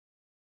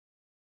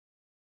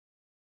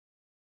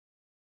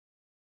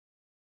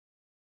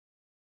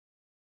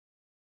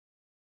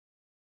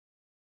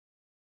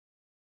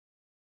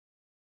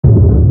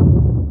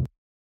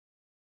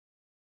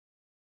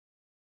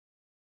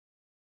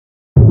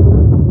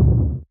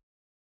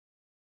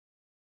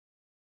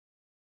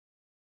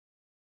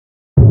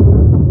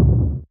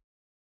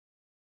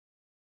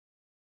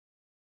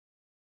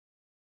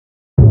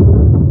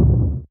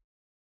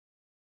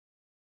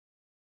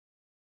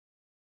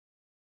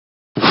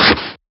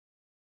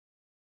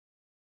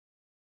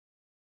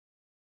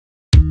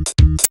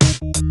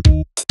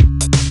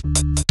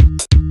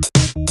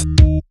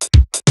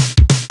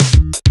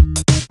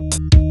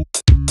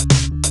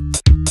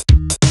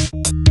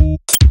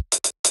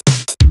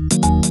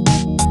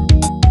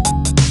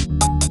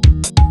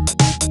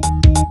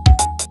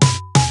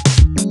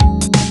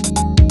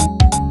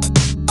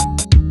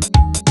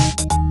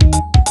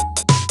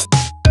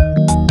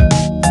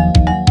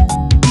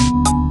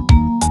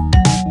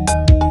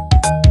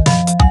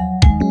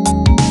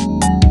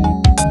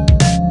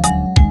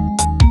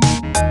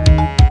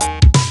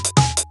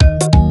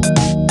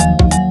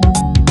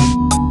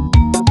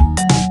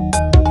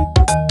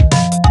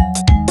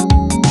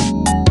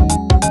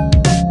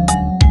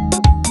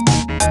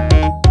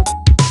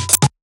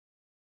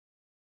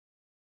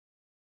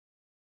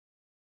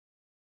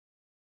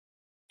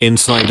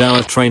Inside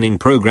our training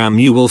program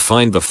you will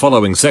find the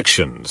following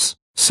sections.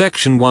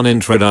 Section 1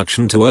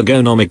 Introduction to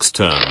Ergonomics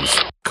Terms,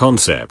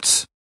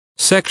 Concepts.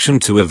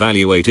 Section 2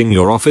 Evaluating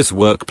your office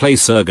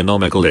workplace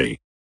ergonomically.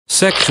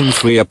 Section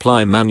 3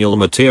 Apply manual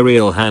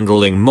material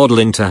handling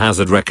modeling to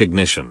hazard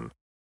recognition.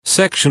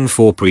 Section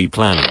 4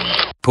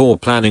 Pre-planning, poor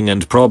planning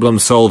and problem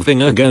solving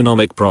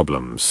ergonomic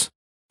problems.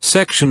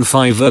 Section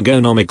 5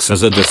 Ergonomics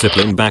as a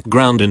discipline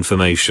background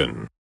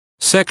information.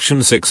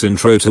 Section 6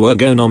 Intro to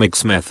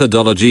Ergonomics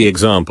Methodology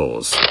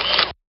Examples.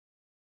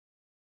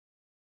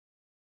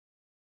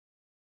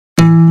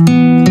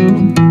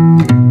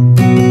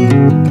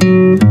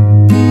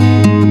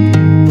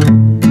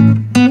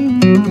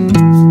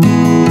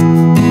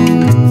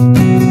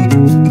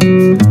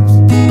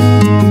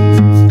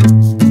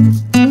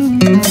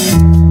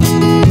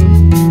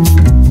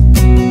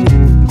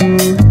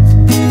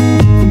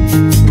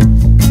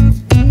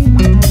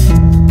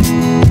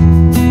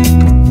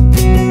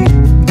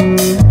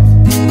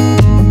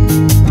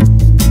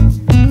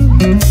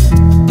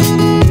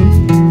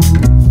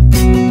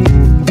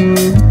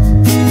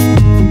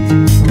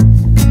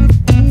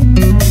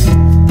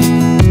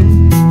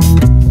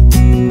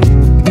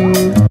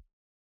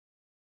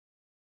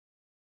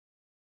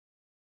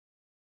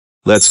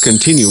 Let's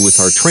continue with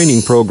our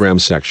training program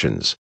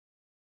sections.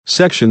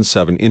 Section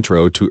 7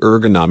 Intro to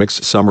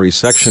Ergonomics Summary.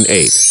 Section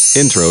 8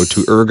 Intro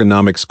to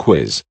Ergonomics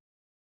Quiz.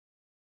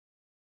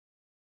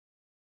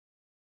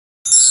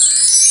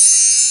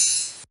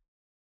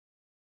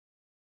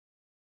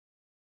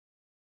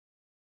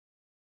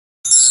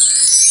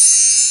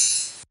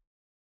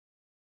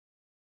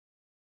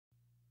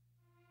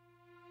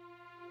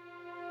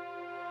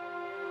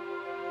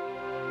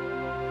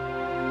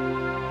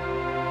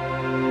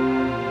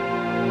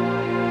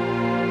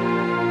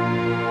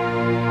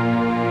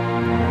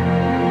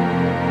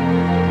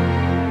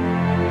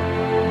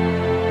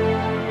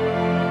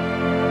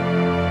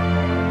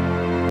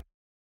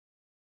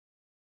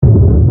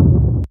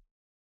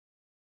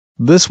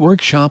 This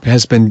workshop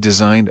has been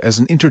designed as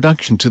an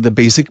introduction to the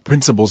basic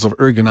principles of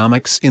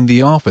ergonomics in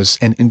the office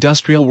and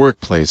industrial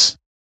workplace.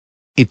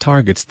 It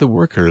targets the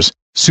workers,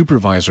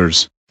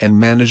 supervisors, and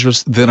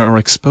managers that are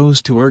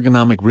exposed to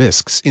ergonomic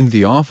risks in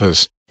the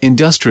office,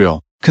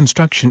 industrial,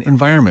 construction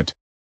environment.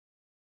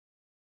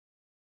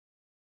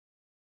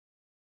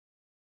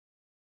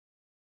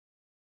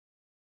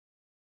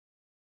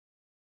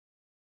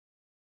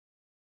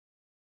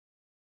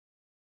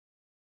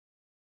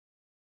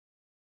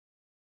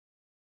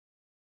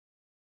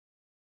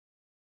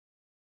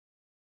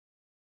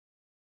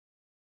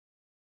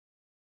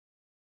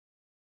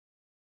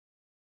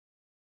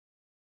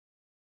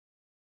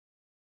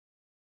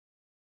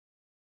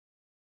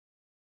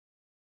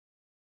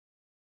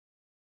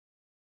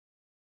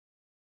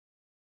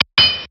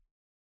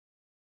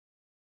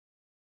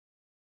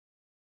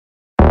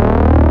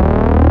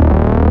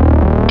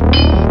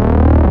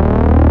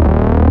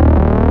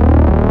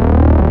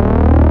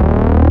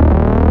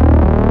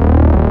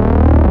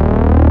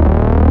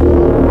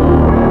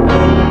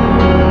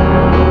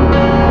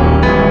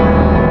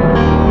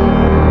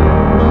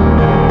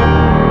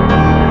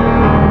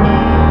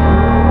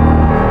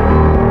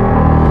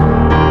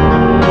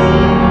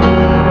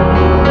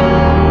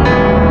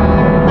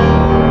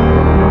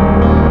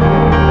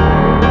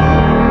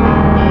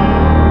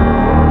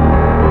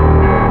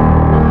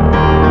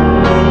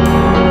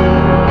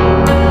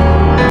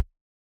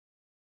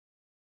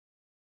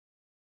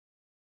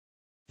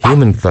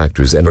 Human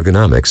factors and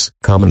ergonomics,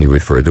 commonly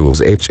referred to as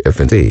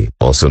HF&E,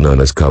 also known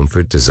as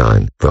comfort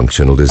design,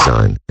 functional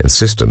design, and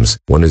systems.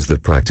 One is the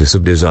practice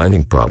of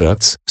designing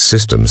products,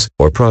 systems,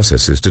 or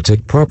processes to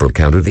take proper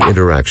account of the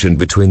interaction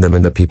between them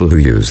and the people who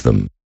use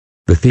them.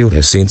 The field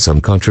has seen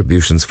some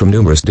contributions from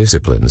numerous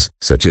disciplines,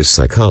 such as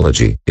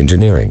psychology,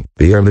 engineering,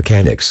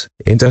 biomechanics,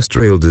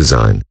 industrial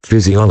design,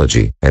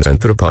 physiology, and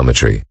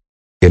anthropometry.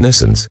 In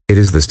essence, it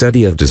is the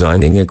study of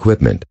designing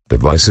equipment,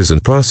 devices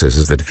and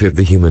processes that fit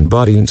the human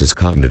body and its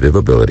cognitive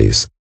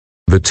abilities.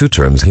 The two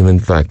terms human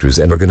factors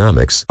and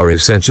ergonomics are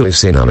essentially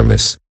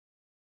synonymous.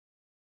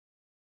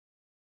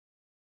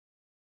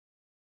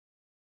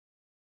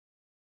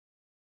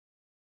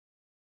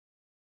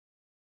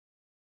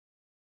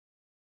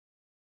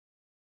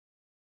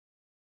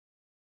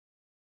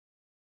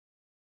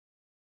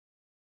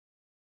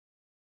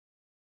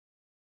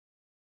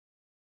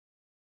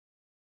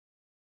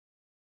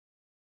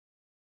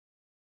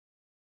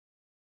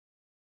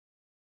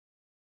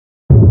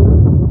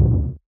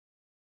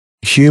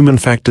 human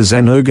factors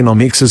and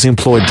ergonomics is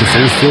employed to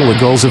fulfill the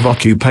goals of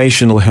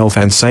occupational health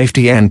and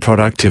safety and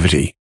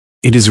productivity.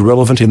 It is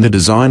relevant in the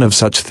design of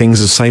such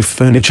things as safe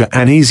furniture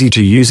and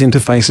easy-to-use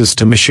interfaces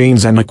to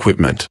machines and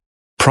equipment.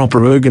 Proper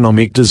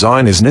ergonomic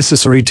design is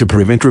necessary to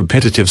prevent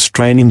repetitive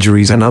strain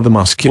injuries and other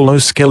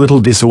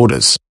musculoskeletal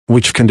disorders,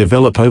 which can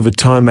develop over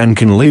time and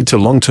can lead to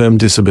long-term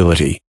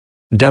disability.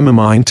 Damn, am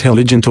I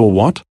intelligent or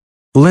what?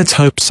 Let's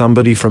hope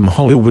somebody from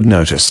Hollywood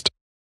noticed.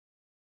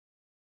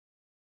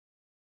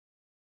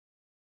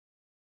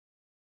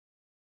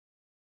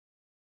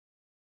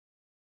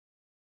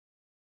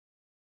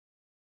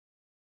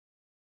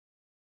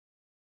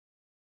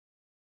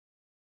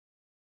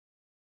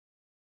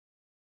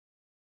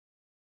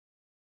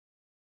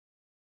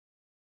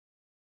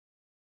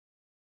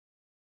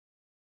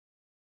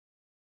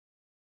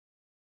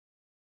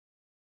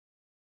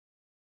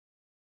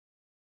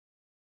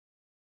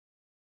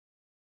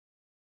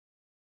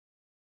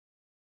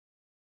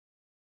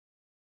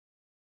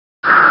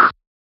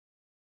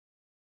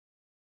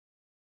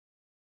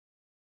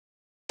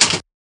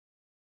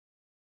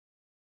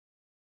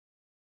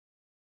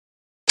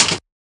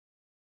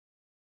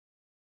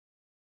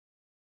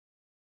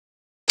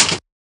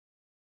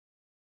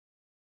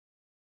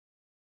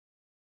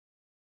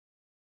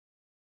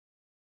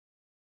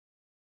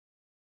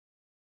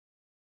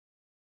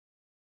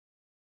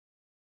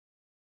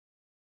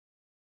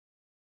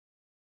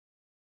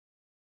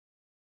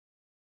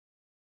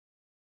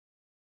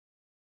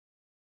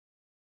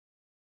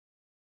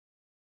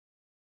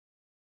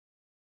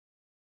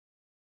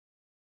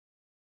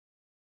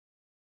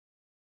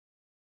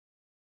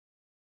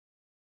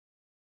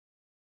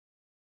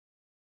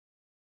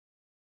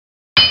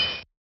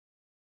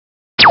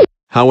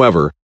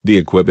 However, the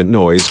equipment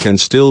noise can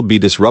still be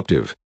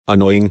disruptive,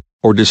 annoying,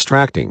 or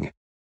distracting.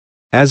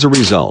 As a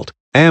result,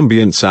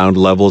 ambient sound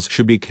levels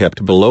should be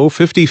kept below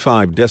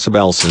 55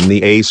 decibels in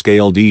the A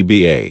scale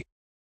dBA.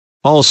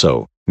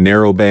 Also,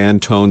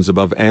 narrowband tones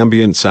above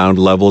ambient sound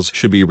levels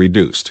should be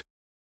reduced.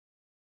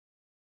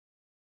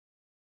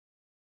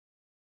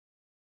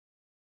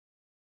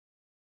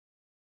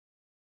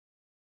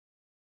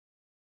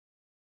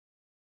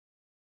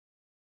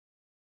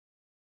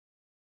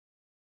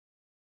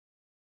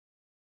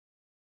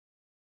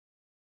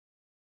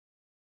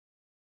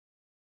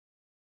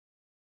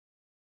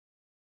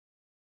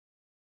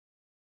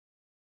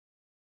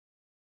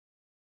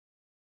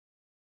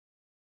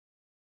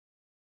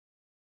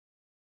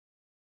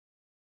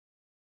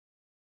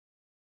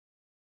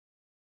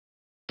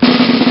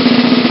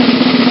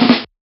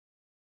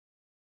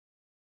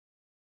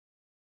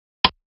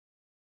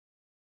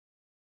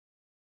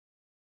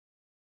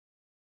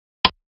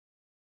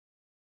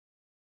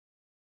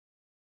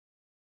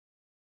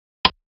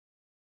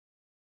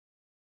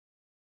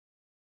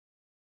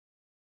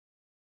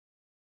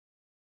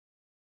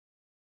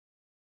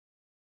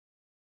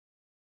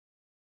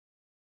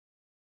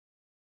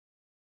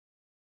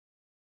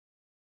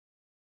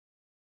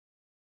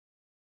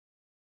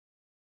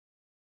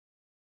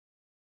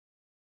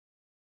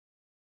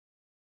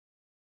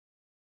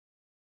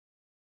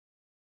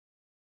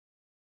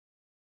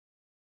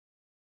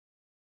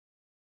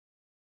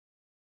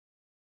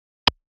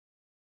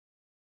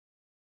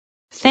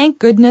 Thank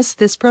goodness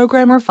this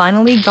programmer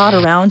finally got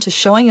around to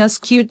showing us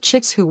cute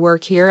chicks who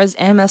work here as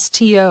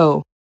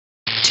MSTO.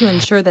 To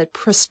ensure that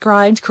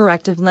prescribed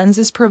corrective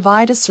lenses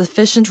provide a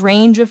sufficient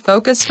range of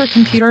focus for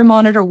computer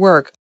monitor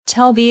work,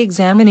 tell the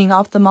examining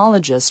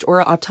ophthalmologist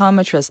or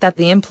optometrist that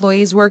the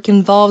employee's work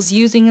involves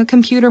using a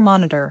computer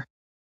monitor.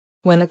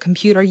 When a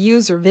computer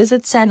user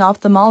visits an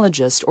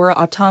ophthalmologist or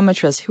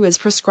optometrist who is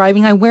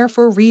prescribing eyewear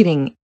for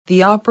reading,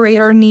 the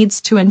operator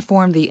needs to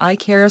inform the eye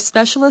care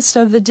specialist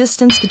of the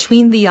distance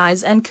between the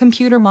eyes and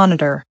computer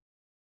monitor.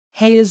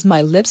 Hey, is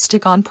my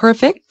lipstick on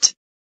perfect?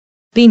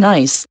 Be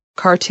nice,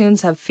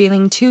 cartoons have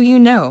feeling too, you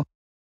know.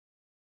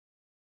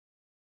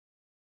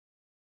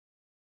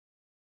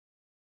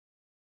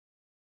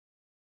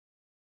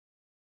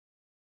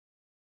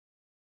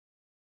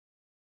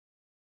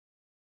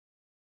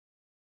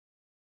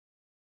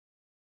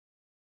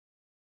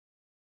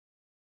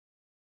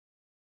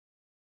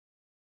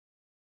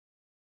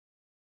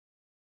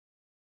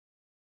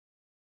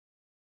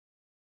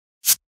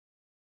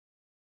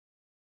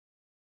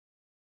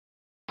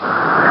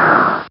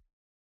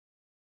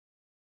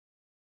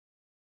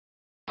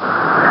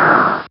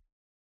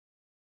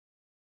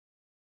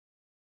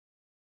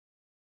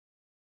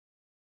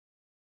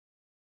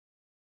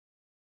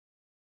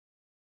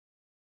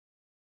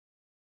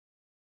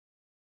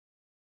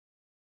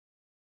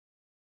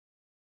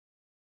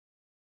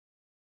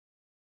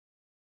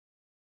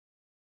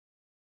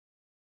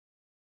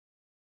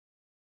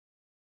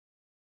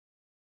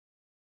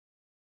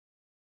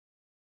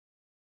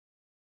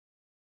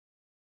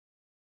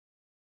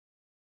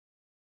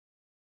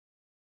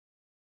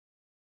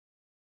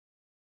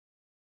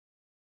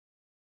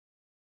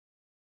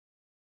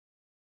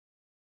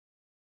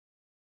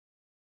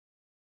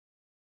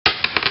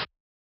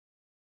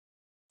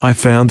 I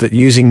found that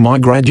using my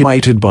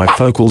graduated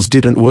bifocals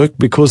didn't work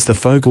because the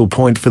focal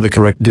point for the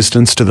correct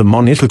distance to the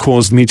monitor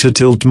caused me to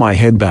tilt my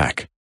head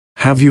back.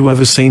 Have you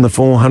ever seen the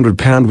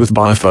 400-pound with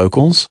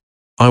bifocals?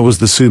 I was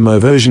the sumo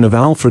version of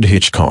Alfred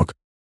Hitchcock.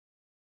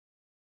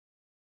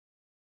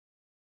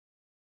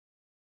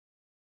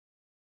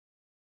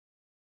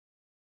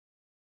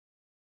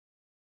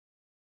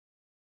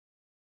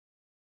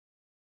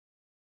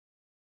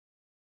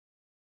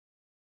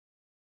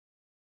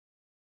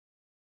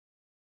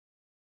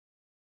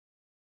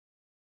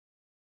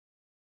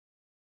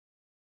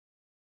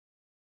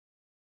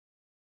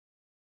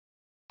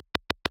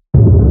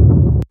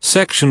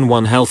 Section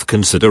 1 Health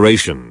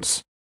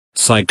Considerations.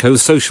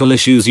 Psychosocial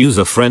issues,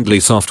 user-friendly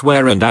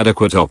software and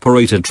adequate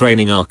operator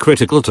training are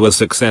critical to a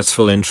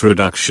successful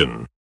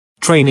introduction.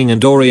 Training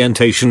and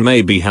orientation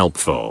may be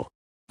helpful.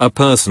 A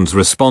person's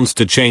response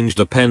to change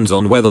depends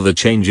on whether the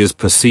change is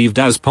perceived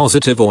as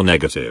positive or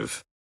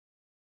negative.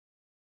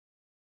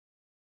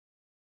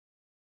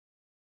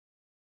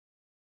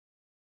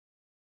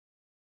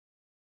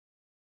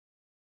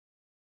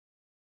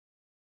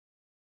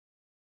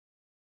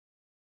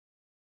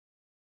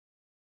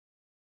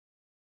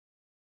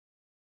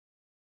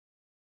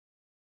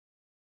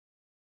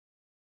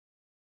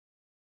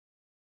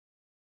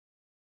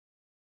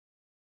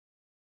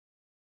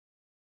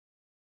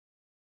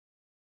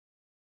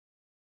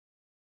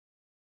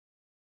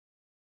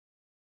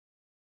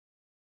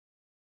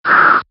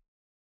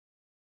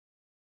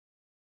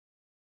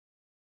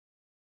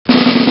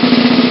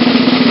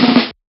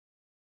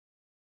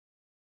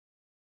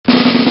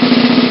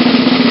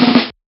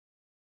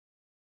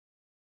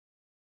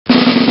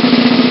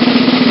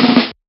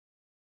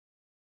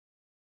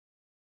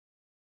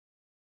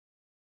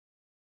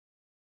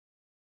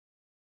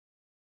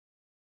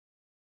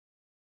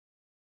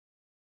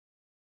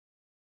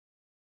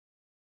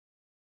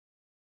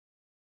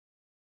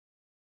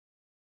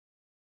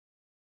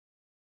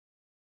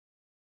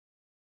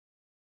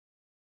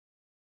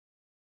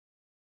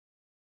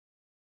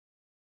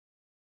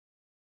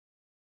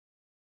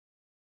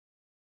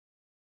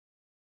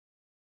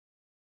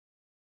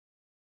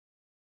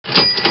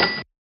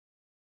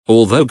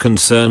 Although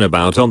concern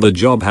about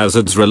on-the-job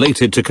hazards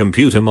related to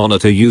computer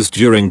monitor use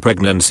during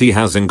pregnancy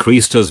has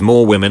increased as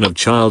more women of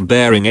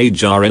childbearing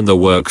age are in the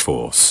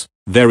workforce,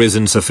 there is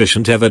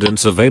insufficient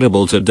evidence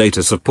available today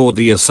to support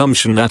the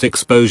assumption that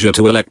exposure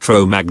to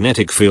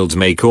electromagnetic fields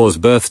may cause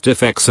birth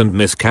defects and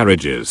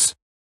miscarriages.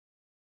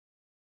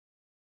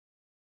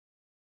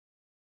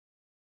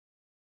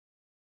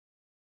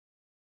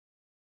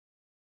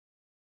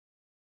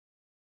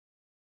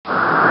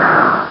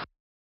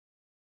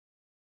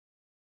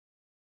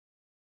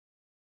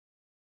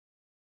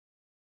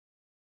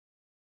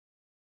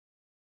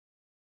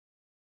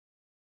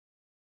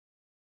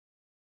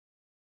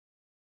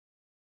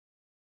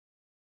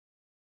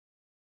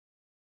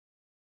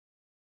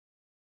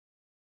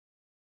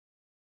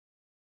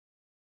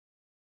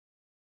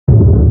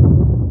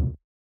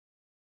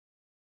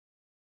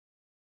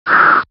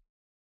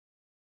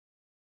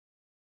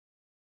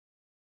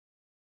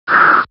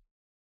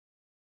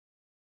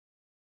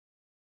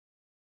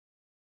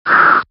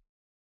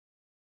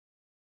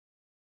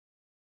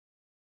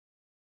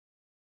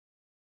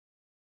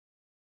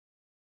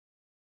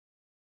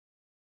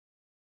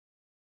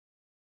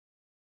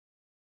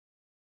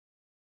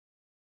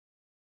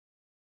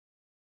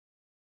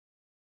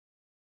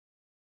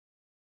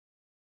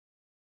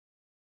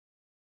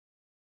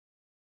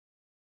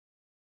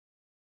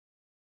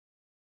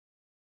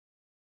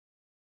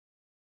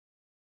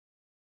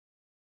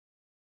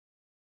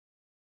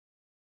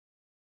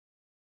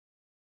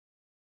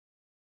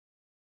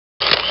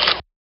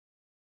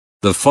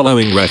 The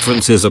following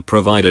references are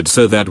provided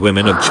so that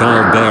women of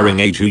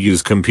childbearing age who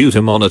use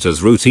computer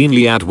monitors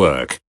routinely at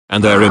work,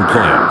 and their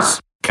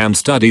employers, can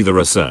study the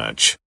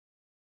research.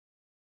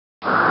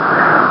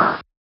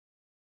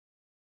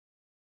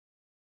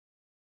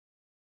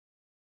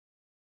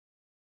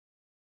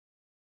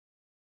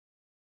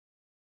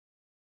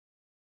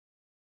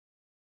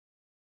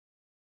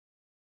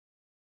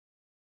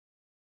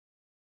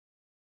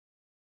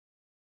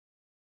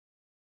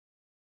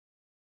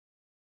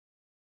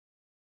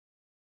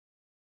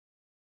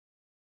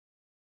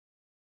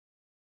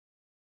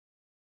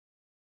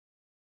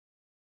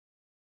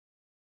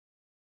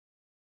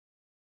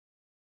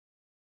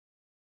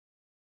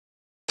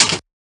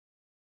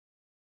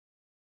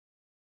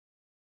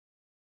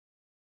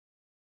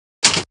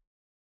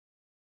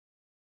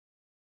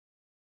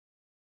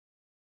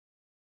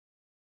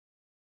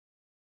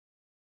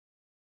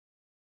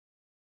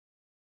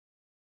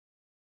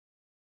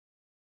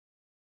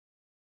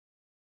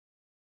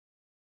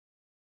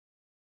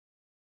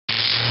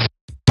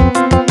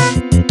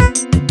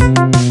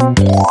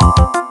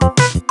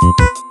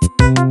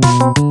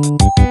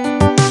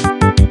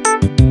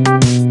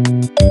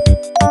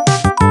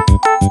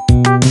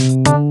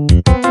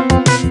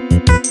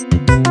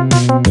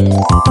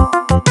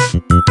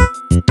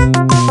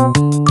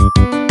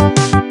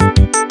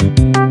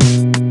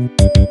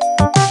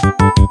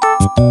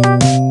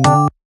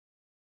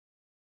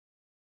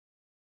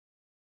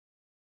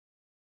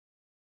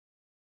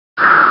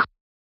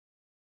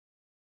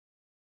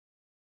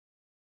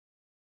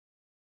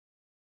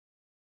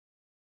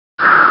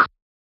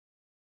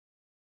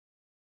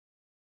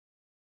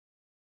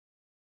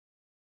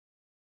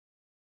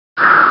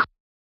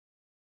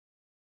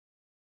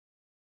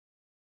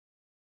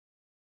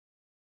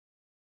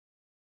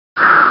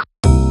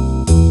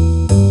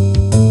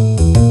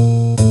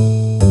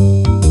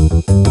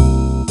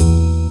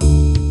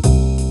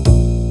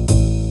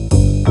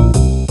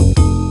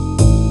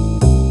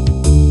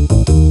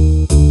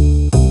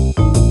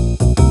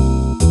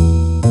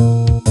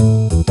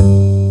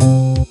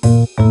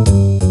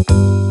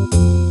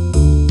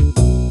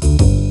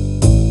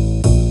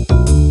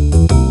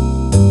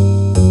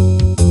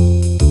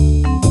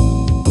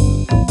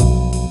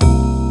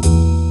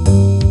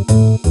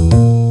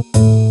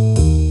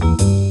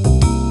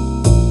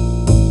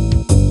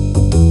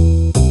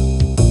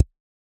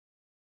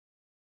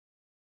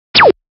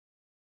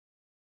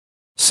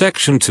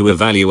 Section 2,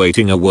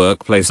 evaluating a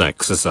workplace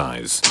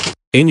exercise.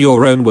 In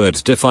your own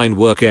words, define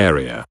work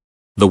area.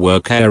 The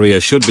work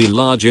area should be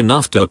large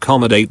enough to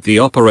accommodate the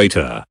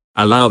operator,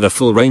 allow the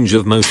full range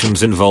of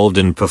motions involved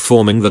in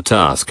performing the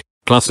task,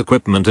 plus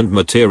equipment and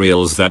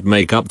materials that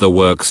make up the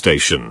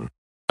workstation.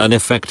 An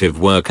effective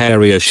work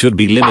area should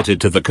be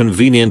limited to the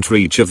convenient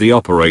reach of the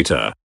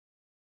operator.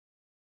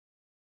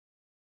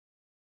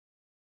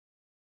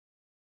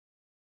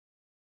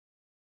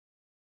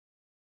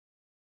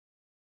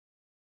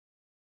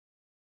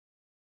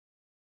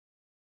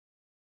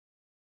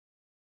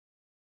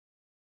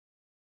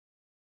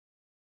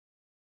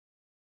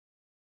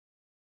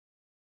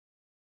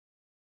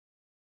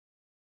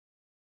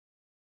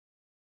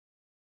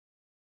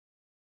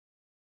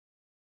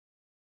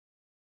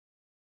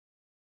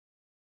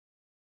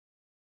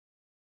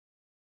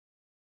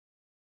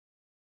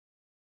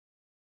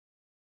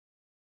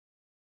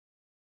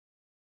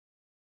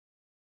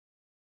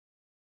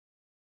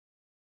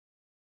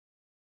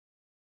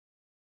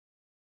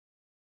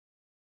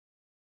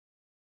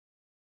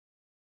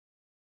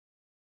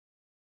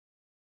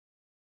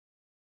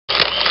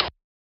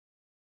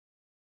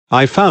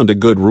 I found a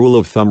good rule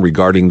of thumb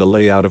regarding the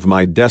layout of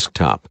my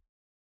desktop.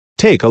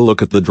 Take a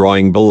look at the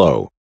drawing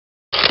below.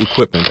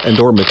 Equipment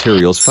and/or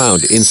materials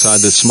found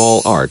inside the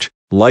small arch,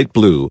 light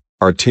blue,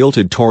 are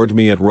tilted toward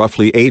me at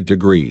roughly 8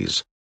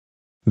 degrees.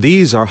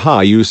 These are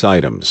high-use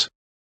items.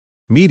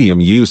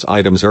 Medium-use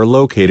items are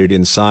located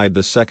inside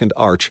the second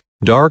arch,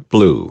 dark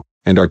blue,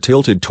 and are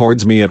tilted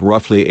towards me at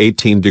roughly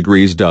 18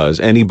 degrees. Does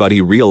anybody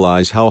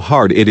realize how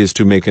hard it is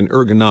to make an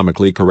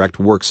ergonomically correct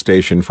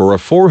workstation for a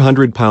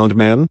 400-pound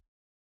man?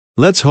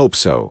 Let's hope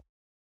so.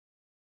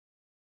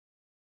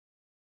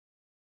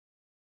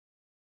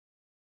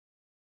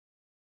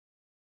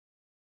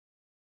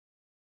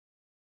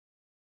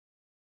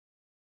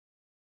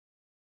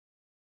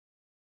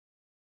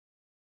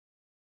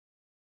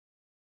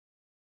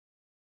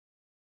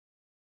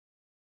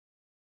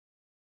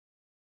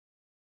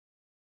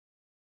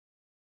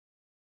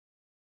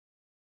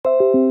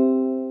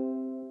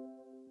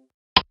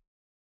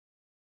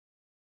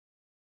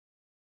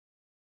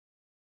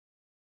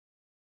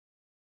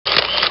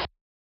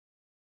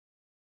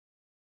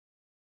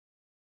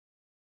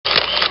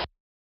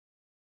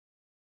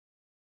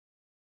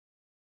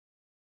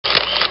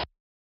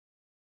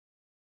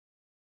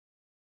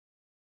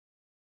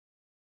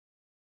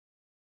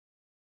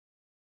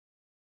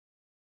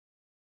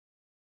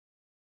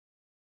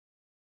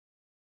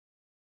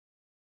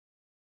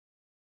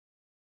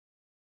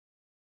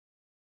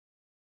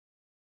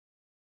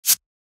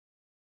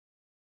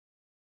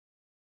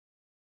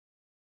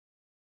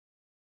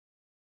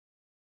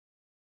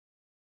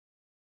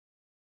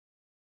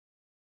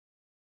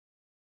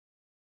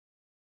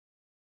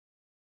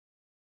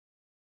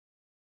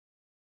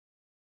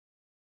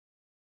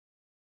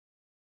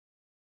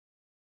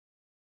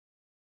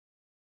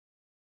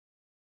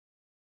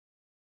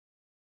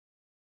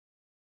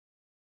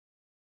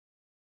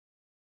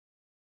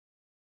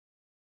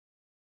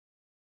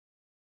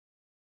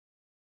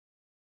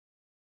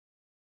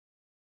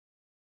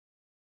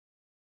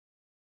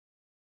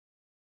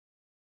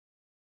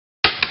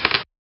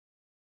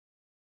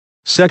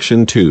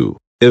 Section 2.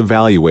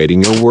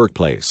 Evaluating your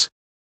workplace.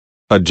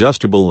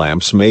 Adjustable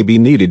lamps may be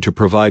needed to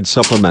provide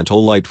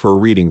supplemental light for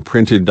reading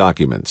printed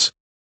documents.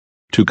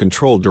 To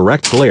control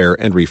direct glare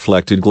and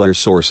reflected glare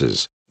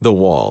sources, the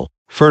wall,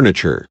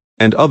 furniture,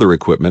 and other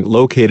equipment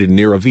located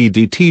near a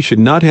VDT should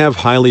not have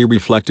highly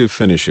reflective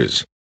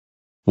finishes.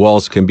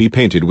 Walls can be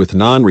painted with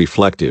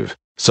non-reflective,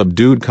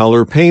 subdued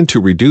color paint to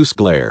reduce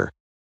glare.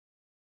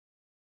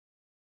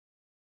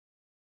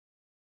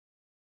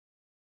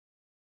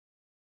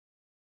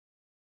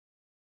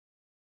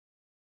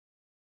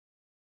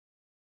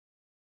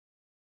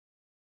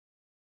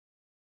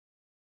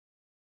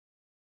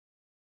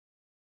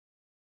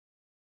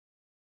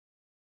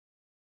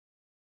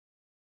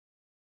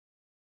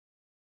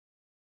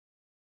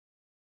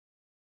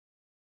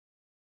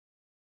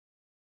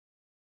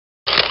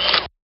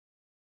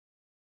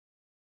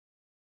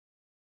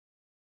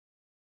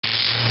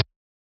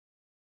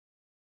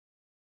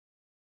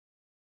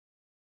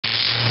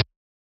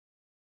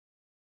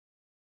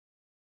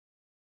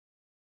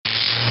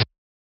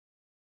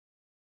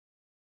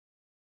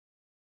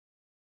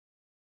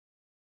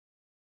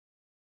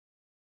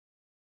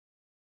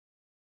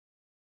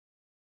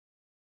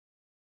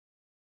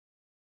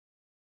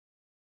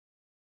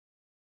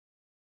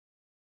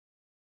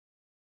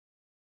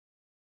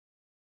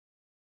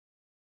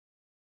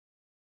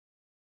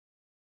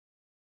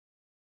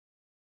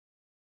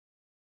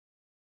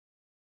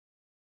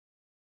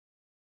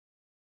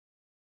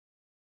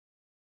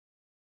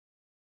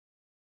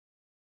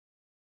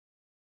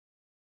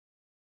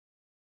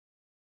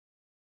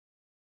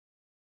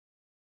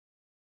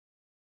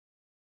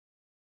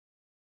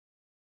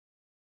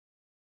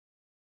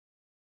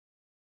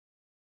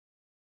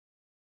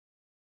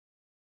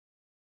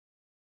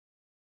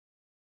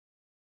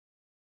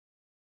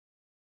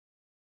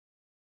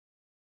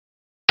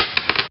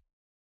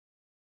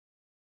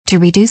 To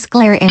reduce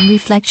glare and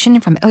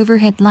reflection from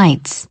overhead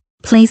lights,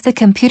 place the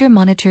computer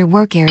monitor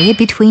work area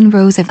between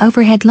rows of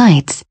overhead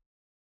lights.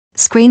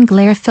 Screen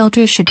glare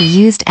filters should be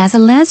used as a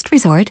last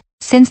resort,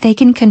 since they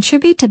can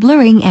contribute to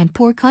blurring and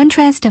poor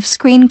contrast of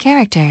screen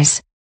characters.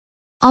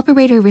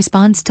 Operator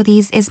response to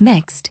these is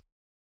mixed.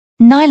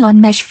 Nylon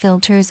mesh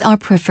filters are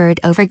preferred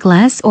over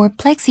glass or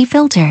plexi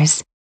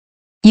filters.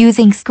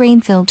 Using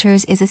screen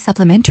filters is a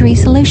supplementary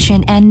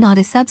solution and not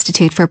a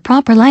substitute for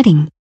proper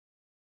lighting.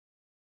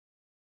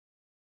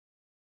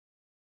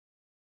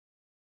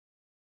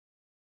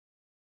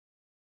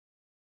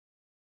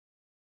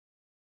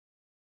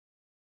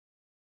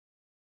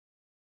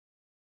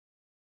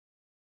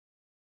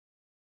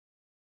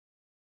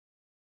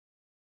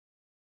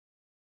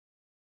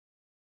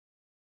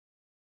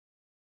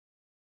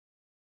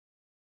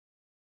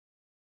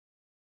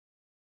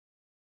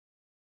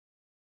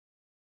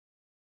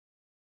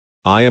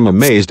 I am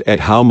amazed at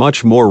how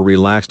much more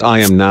relaxed I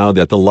am now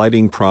that the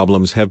lighting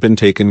problems have been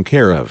taken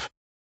care of.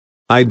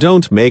 I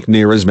don't make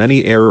near as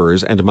many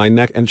errors and my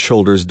neck and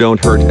shoulders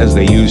don't hurt as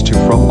they used to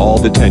from all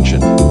the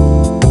tension.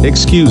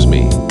 Excuse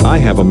me, I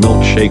have a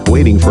milkshake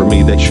waiting for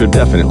me that should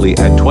definitely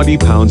add 20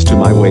 pounds to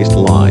my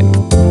waistline.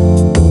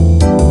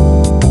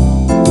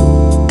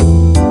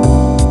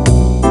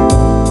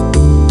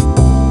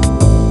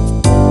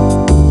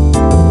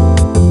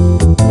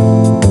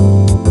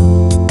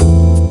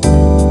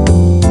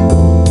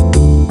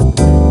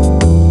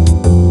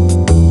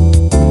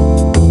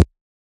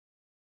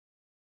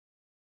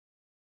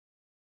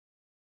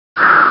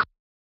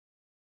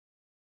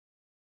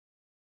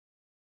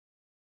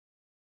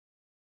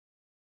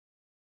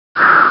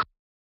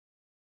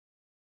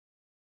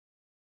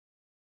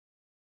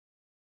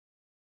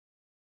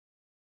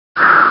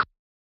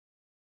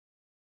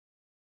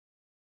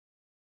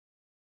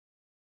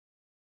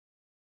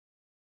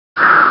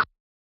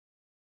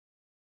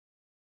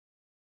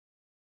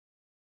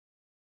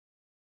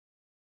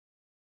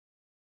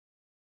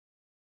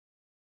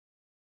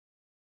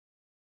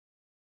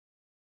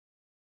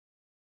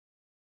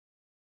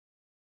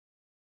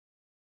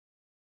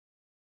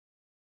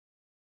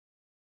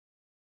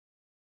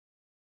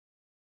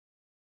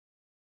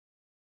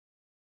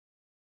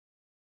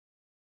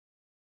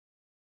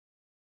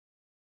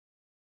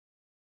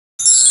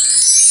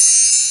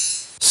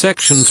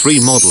 Section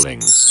 3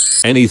 Modeling.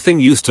 Anything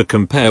used to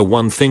compare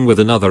one thing with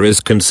another is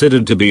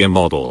considered to be a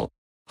model.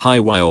 Hi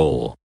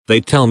all.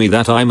 They tell me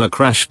that I'm a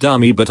crash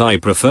dummy, but I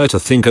prefer to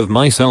think of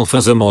myself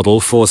as a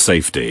model for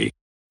safety.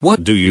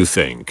 What do you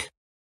think?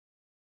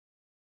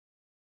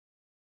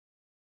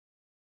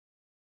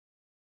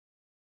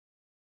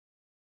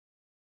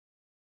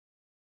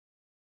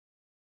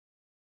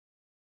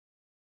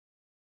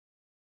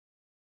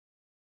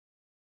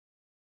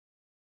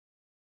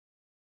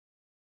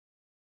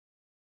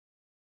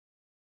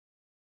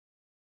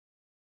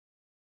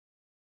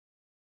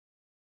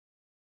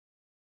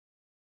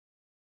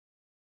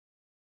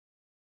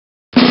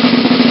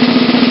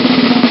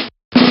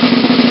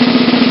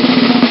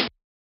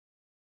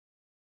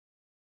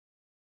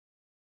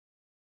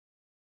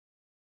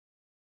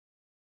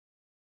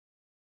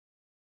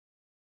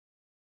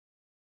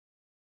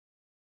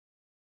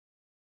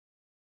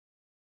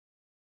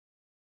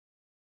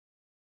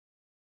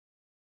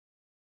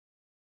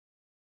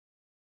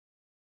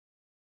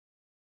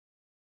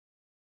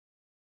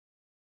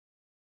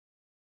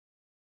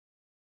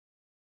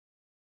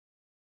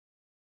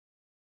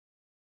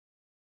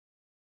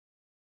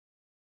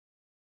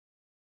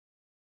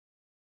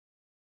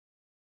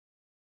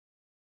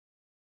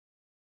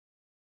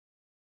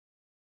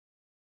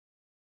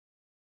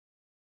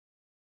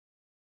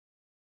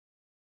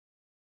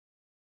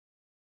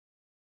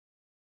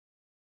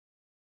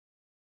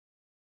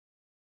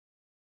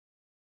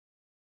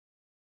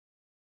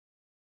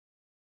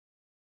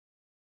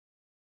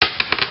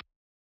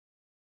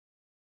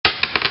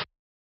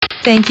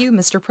 Thank you,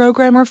 Mr.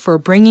 Programmer, for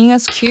bringing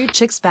us cute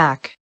chicks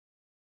back.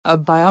 A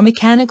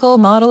biomechanical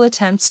model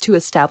attempts to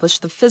establish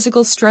the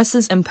physical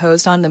stresses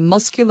imposed on the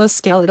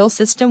musculoskeletal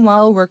system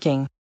while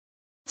working.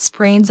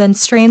 Sprains and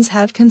strains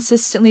have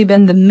consistently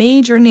been the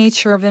major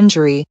nature of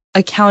injury,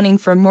 accounting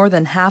for more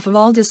than half of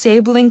all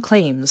disabling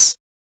claims.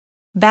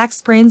 Back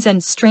sprains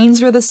and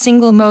strains are the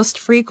single most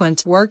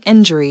frequent work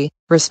injury,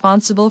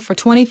 responsible for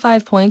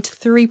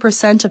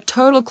 25.3% of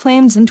total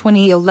claims in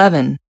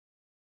 2011.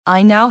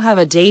 I now have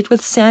a date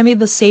with Sammy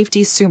the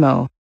safety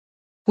sumo.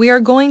 We are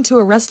going to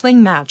a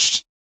wrestling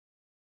match.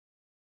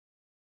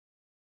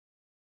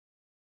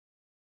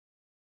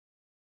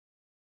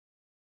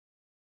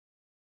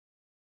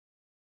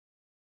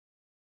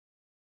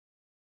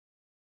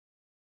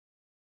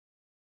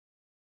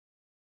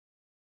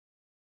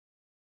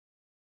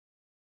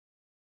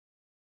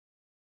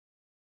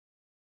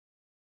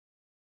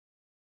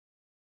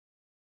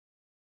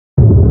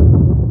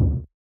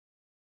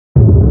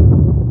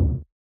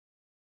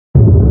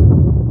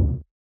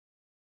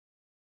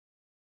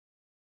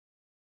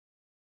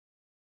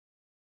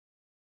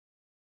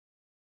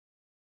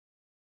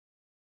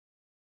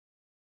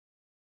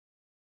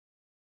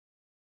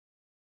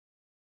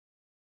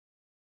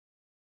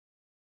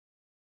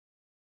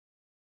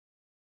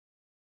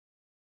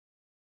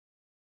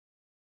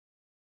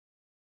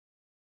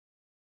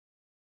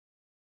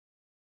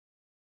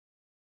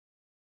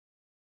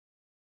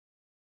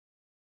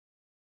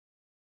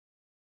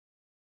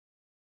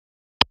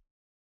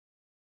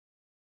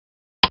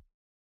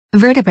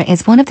 Vertebra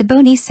is one of the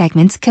bony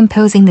segments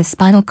composing the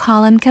spinal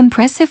column.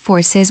 Compressive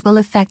forces will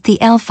affect the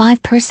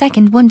L5 per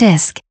second 1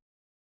 disc.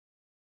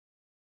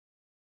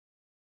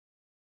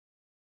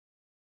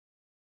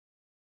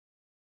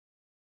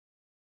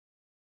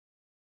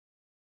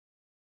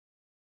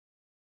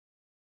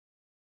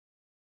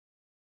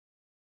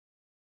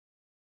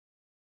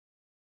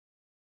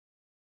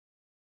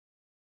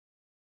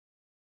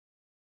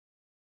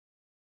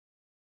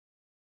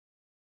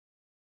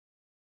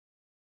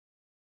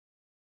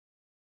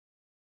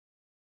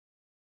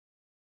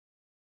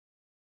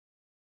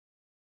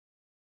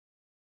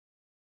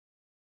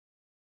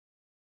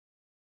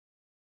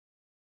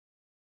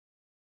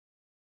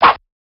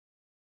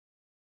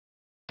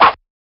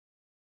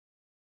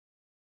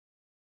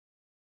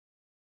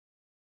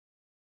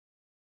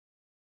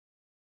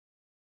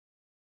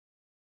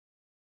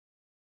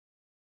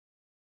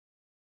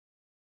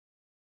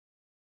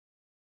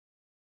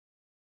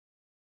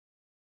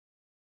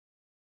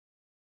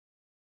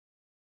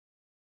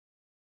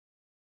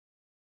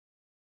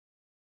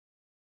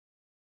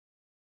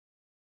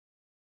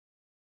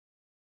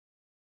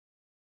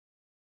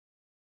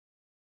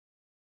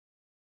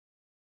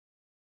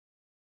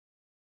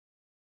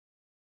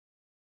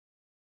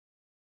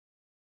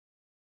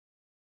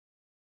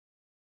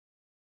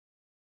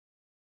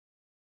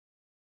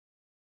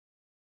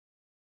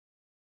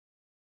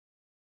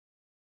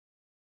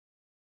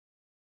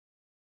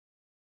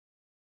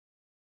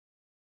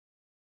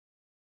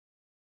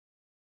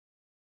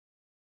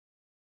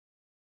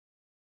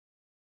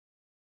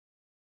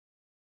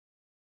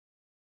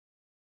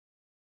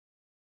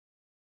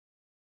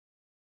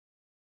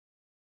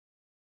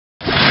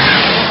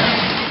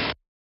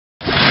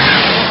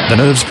 The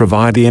nerves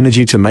provide the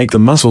energy to make the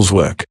muscles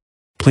work.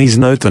 Please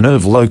note the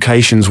nerve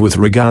locations with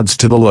regards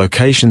to the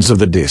locations of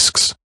the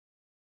discs.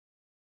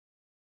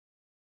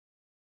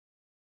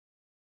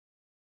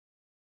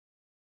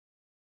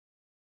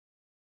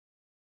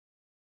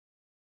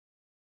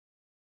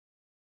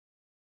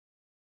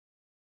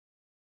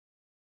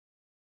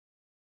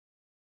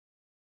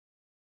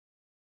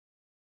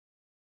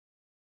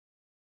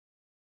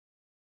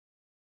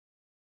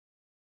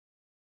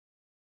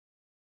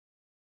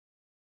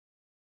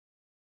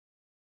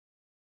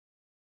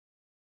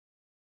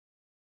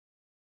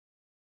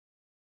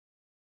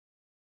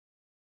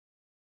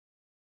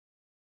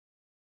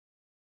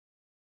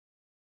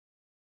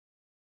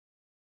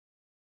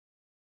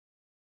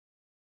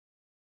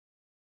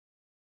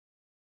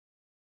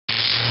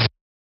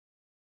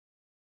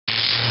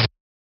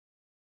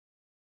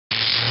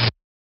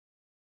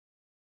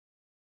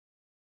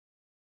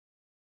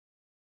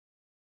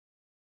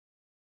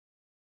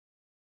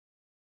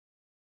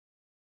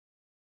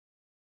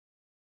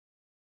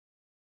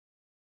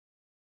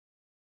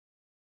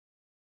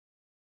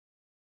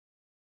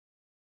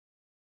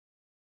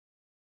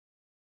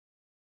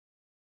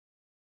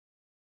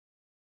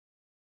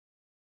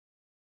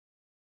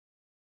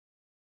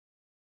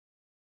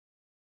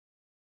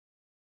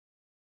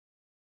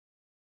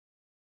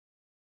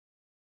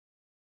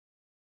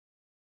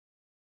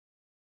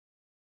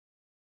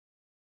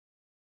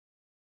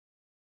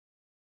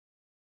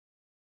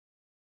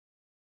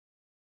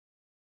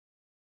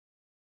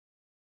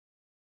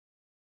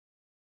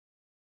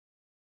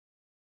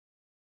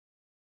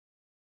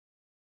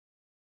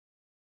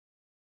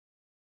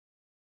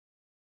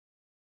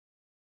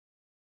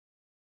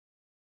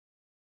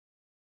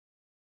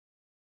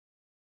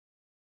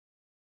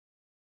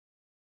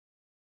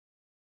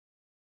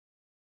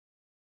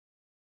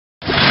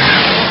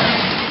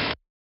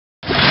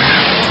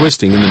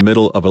 Twisting in the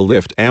middle of a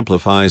lift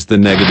amplifies the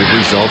negative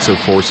results of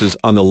forces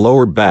on the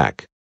lower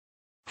back.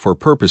 For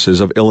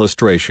purposes of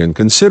illustration,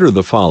 consider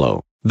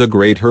the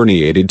great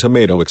herniated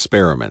tomato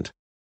experiment.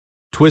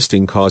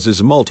 Twisting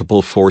causes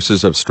multiple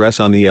forces of stress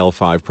on the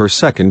L5 per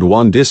second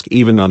 1 disc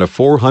even on a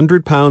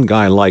 400-pound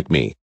guy like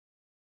me.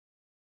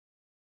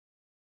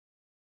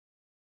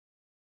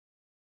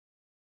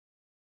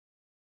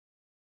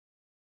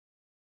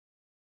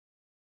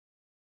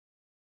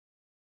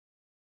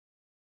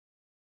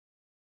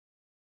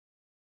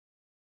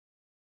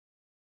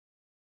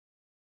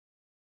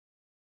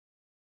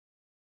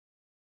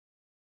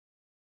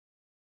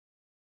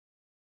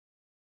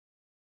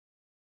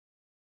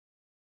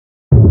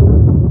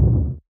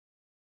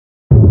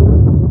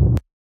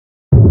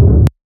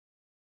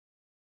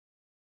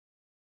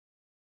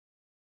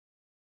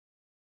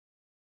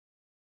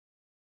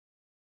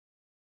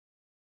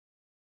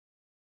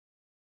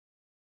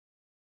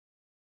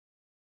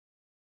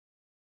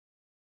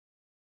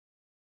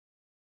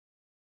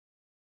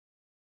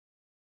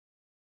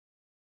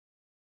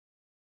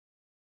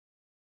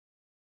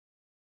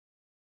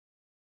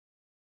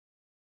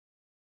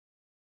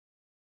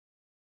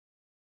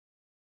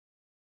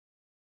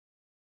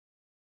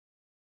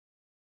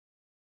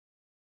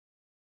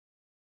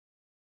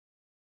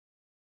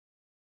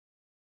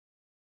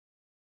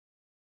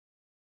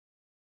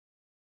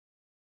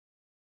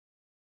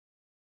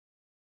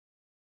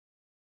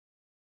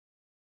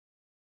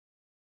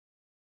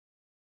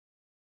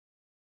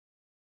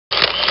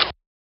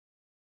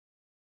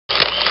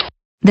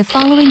 The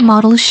following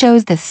model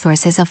shows the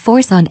sources of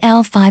force on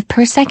L5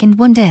 per second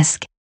one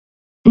disc.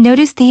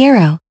 Notice the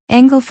arrow,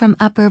 angle from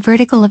upper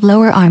vertical of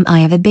lower arm. I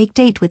have a big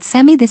date with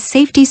Semi the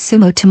safety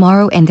sumo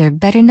tomorrow, and there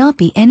better not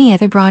be any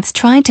other broads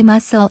trying to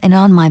muscle in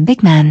on my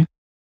big man.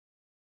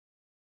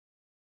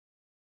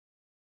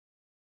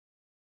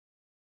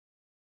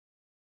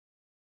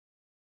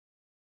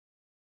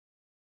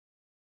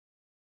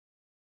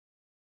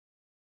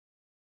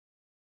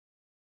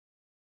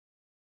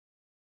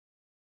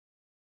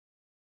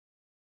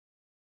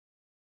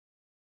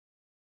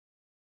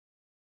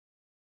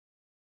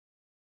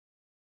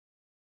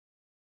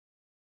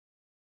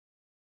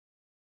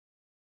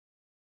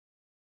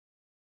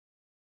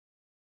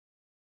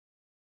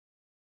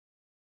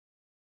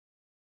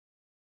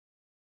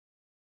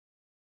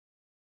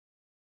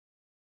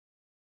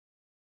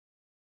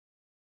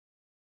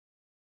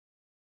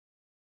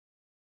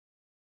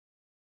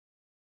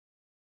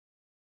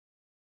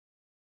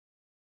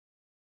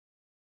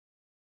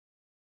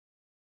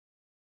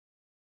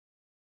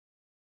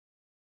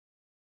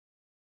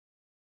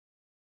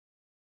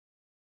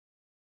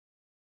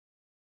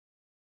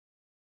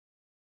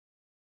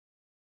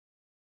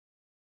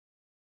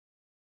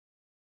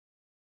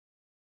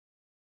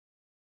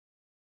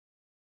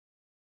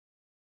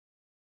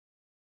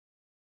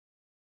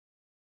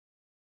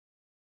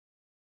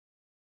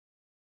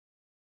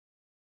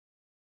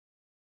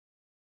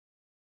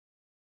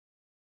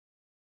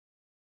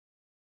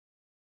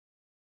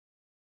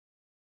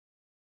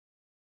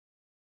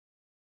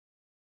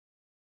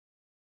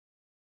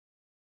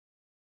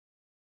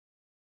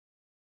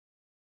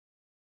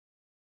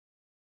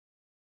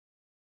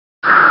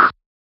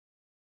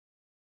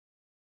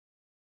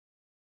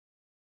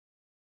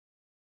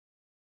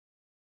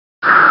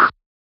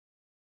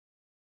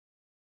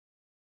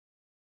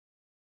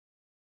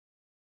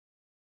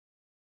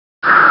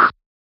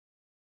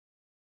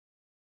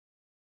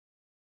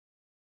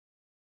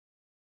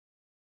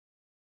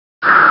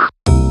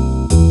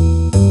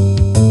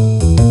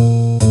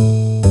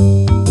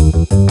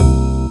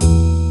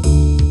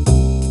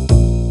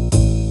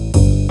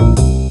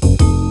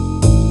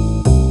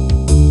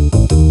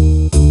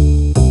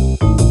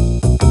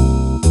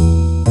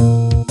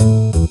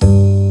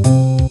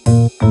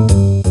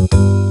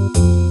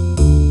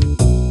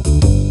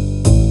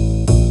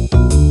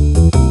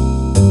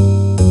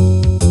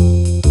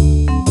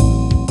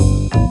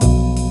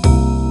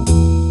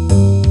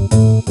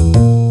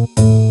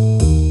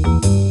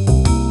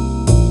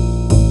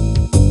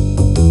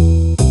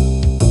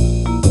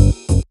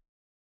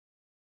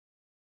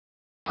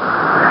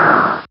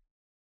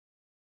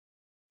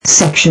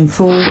 Section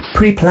 4,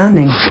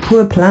 Pre-planning,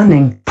 poor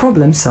planning,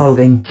 problem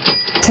solving.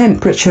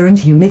 Temperature and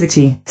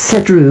humidity,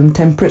 set room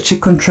temperature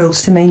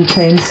controls to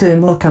maintain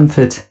thermal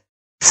comfort.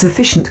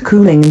 Sufficient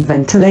cooling and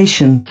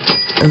ventilation.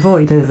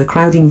 Avoid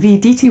overcrowding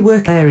VDT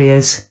work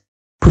areas.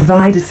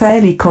 Provide a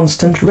fairly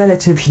constant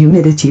relative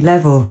humidity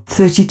level,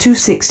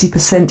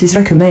 30–60% is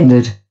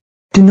recommended.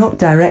 Do not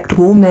direct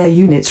warm air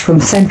units from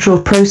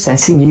central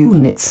processing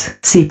units,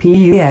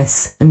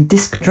 CPUs, and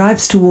disk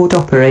drives toward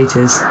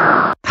operators.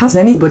 Has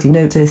anybody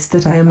noticed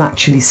that I am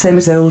actually same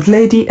as old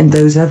lady and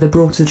those other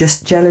broads are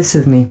just jealous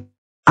of me?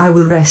 I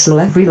will wrestle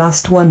every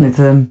last one of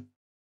them.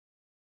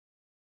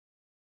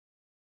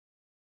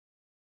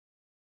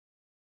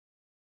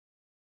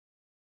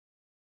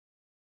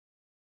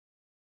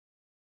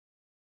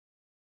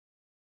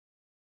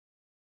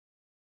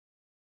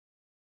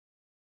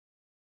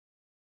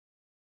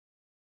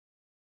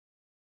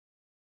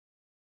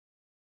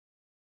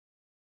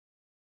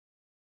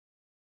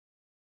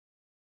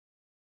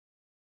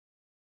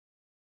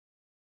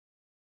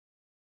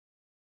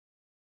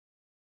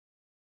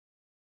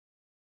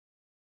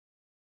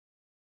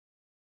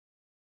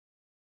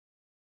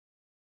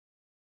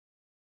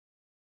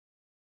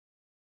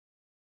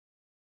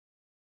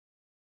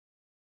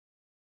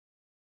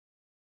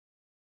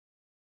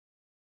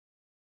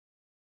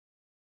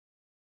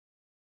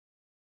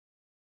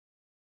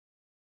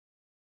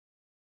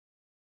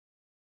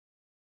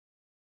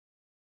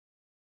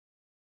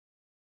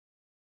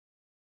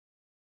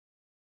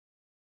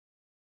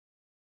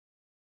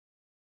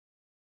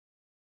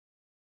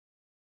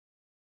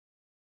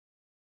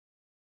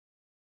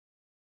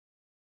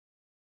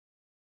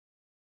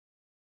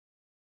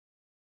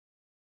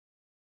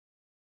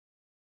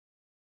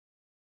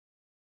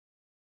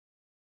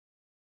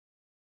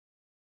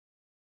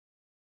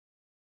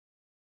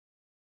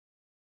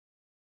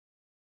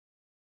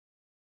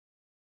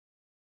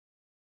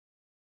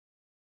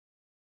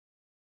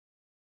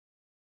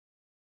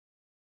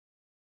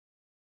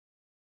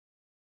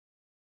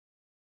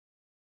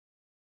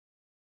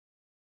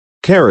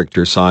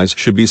 Character size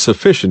should be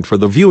sufficient for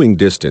the viewing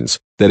distance,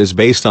 that is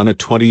based on a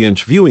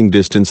 20-inch viewing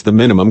distance. The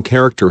minimum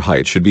character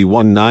height should be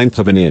 1/9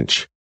 of an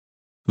inch.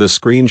 The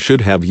screen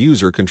should have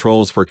user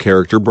controls for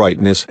character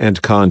brightness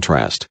and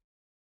contrast.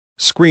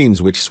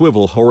 Screens which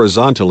swivel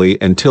horizontally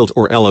and tilt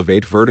or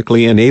elevate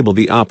vertically enable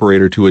the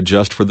operator to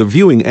adjust for the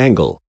viewing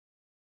angle.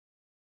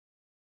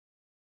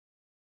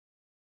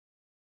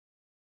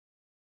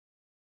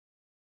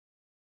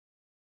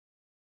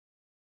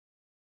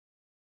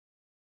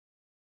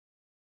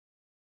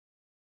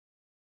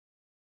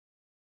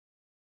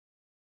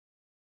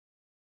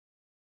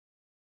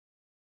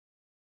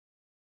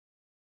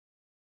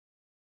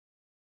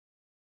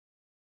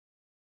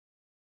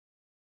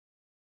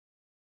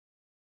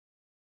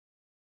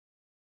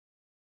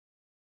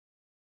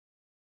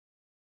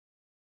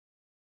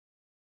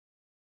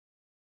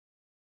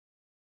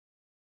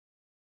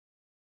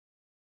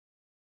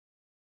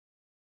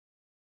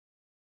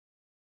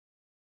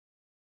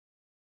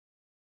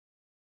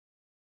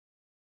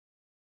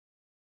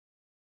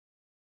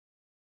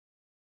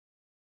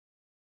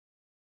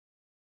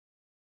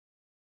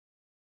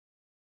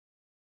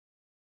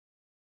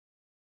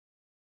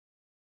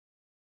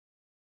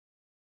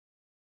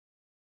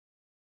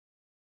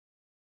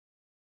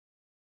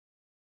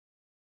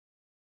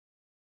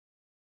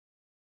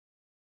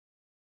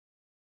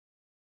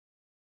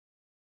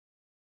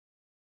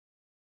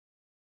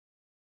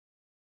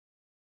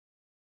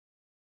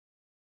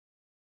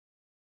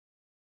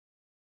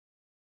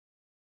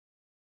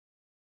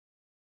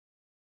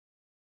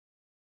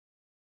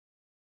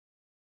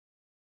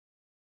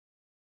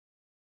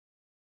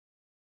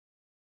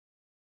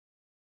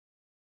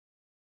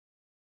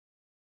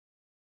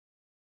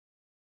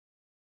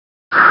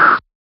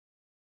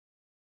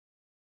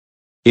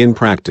 In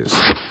practice,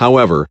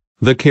 however,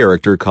 the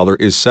character color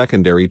is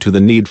secondary to the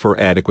need for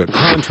adequate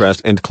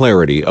contrast and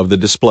clarity of the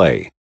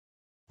display.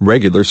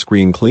 Regular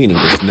screen cleaning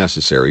is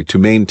necessary to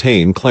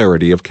maintain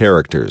clarity of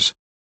characters.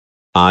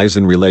 Eyes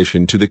in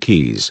relation to the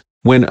keys.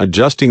 When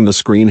adjusting the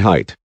screen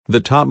height,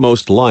 the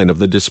topmost line of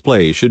the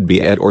display should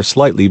be at or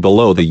slightly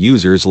below the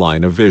user's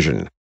line of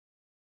vision.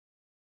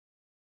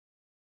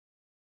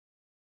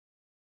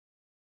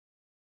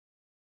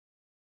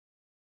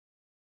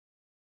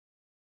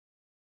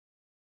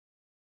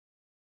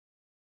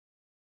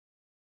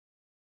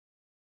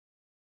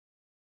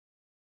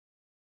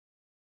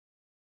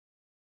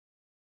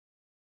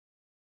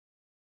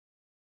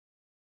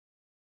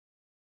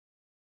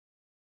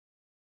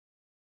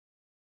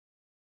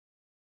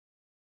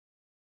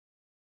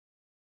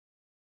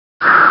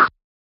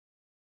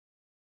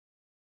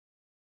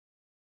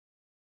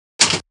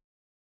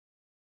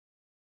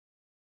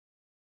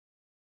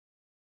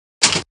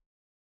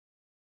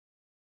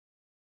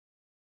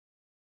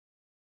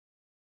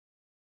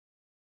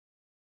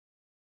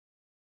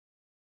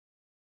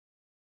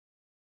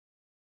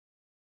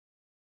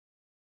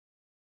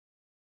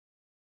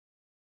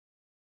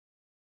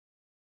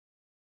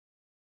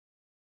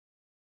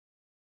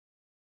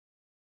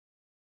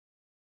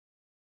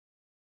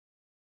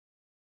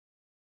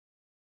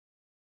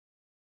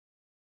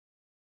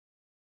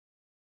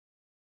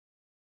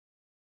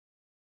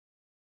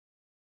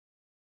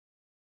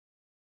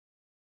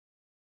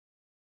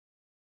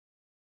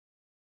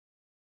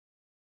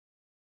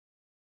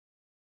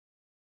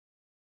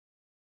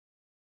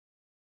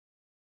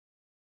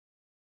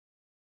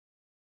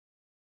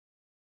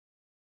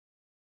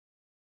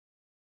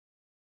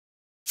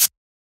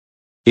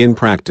 In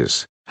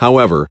practice,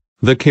 however,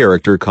 the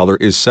character color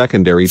is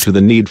secondary to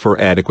the need for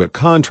adequate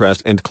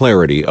contrast and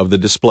clarity of the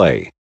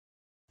display.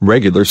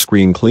 Regular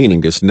screen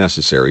cleaning is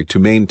necessary to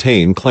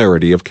maintain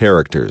clarity of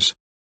characters.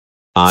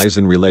 Eyes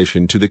in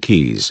relation to the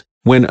keys.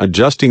 When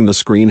adjusting the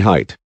screen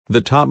height,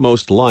 the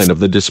topmost line of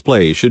the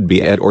display should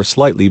be at or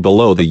slightly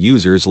below the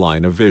user's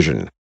line of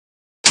vision.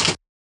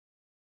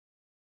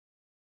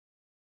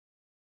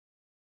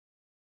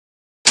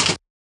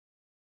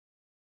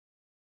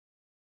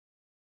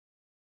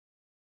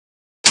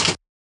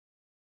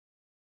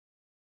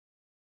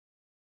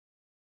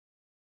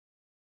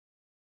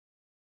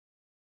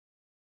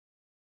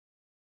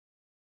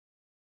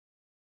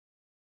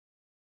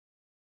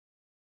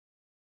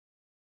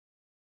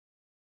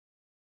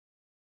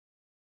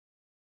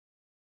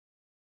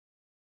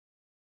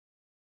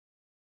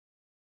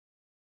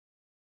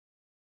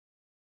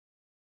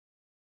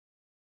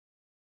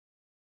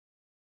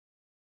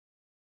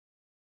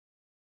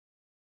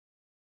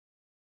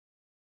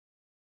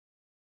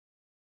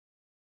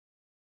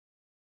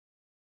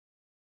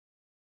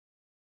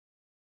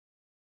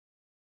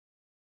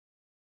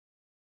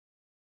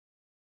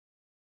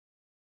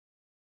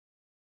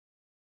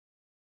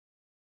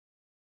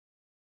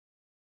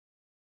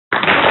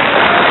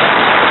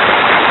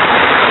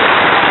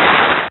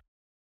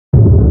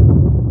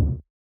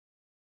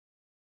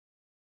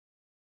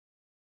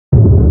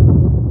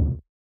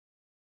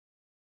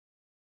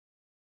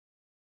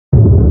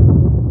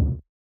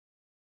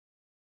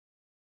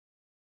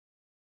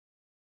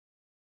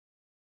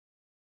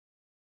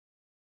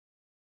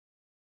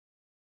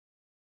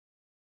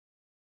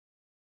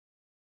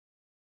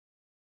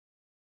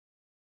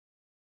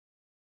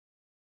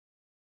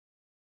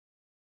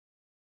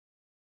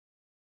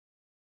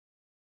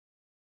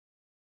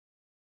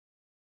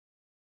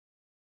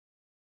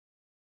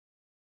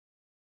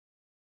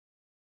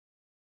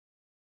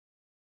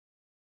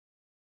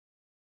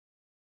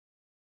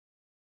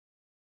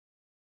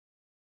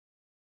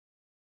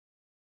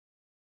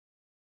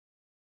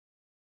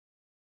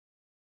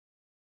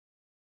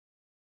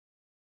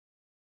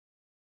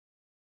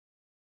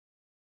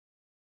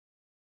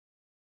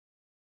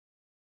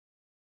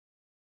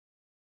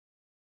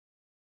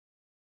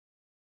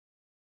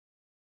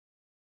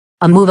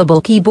 A movable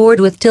keyboard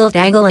with tilt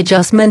angle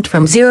adjustment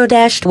from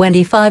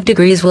 0-25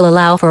 degrees will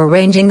allow for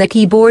arranging the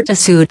keyboard to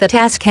suit the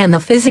task and the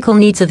physical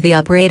needs of the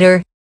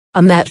operator.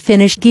 A matte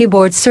finish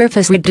keyboard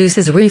surface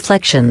reduces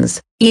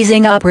reflections,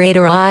 easing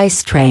operator eye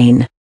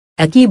strain.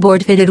 A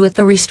keyboard fitted with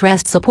the wrist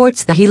rest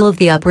supports the heel of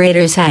the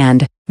operator's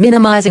hand,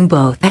 minimizing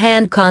both the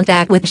hand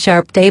contact with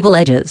sharp table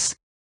edges.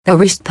 The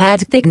wrist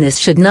pad's thickness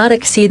should not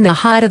exceed the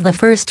height of the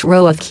first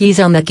row of keys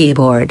on the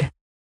keyboard.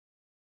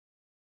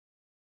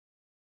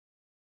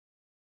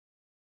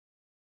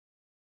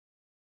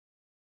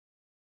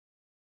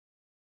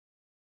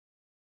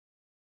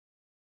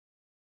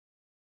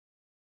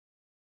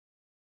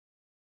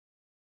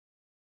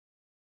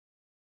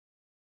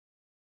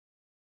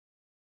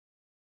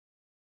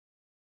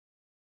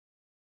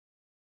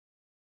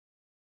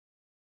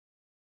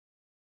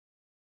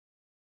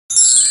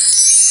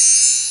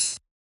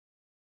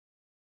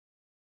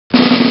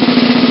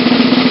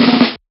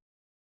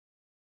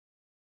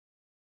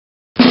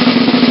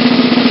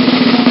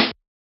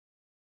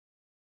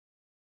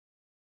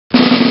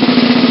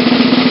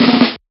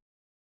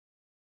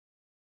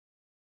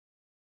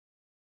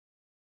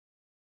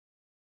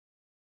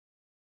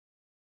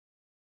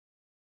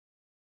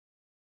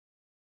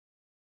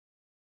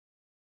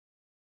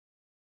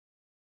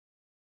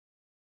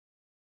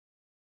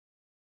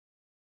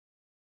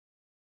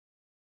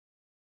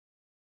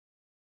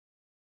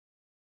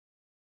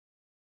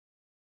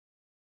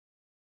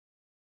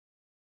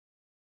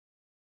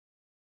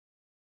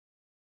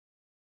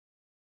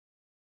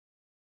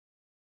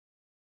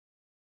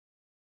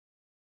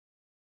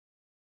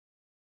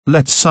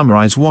 Let's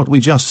summarize what we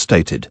just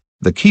stated.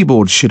 The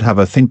keyboard should have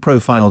a thin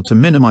profile to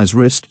minimize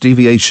wrist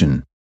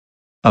deviation.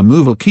 A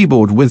movable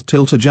keyboard with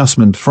tilt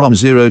adjustment from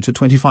 0 to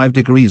 25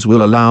 degrees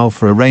will allow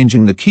for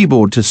arranging the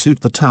keyboard to suit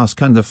the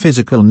task and the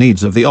physical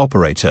needs of the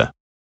operator.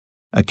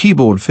 A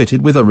keyboard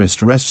fitted with a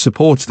wrist rest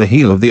supports the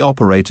heel of the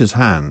operator's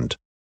hand.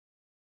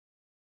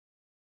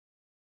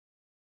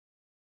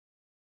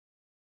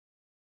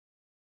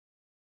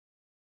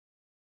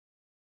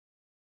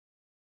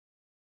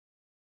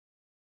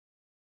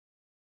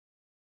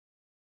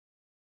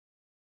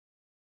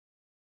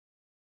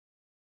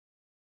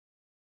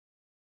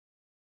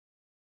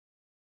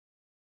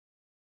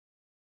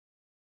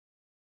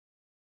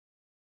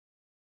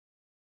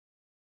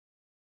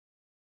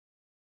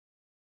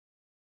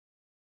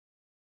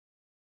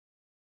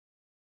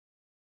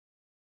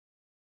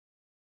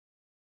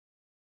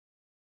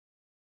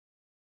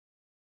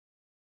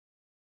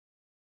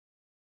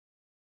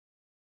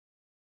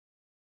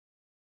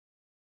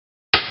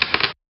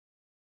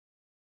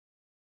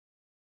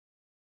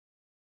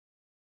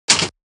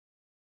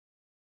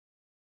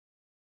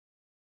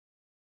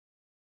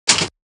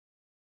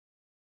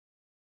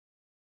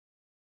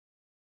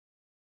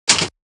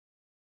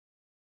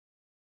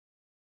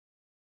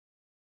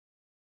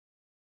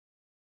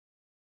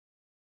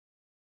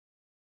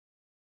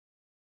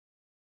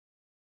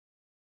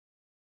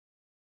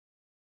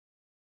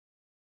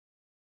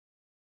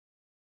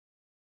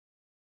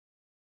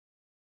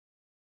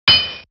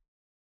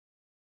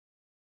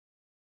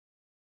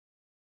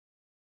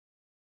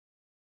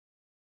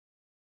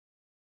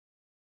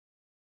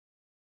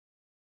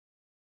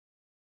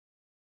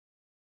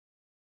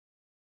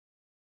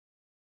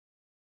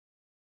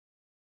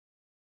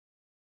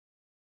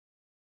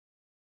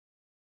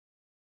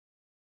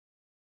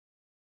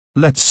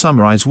 Let's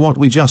summarize what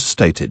we just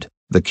stated.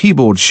 The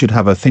keyboard should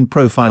have a thin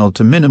profile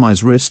to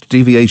minimize wrist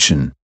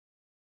deviation.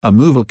 A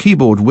movable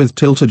keyboard with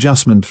tilt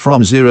adjustment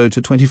from 0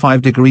 to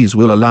 25 degrees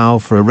will allow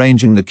for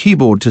arranging the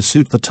keyboard to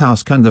suit the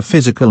task and the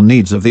physical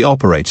needs of the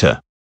operator.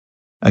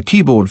 A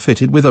keyboard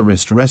fitted with a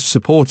wrist rest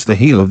supports the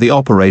heel of the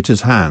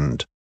operator's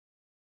hand.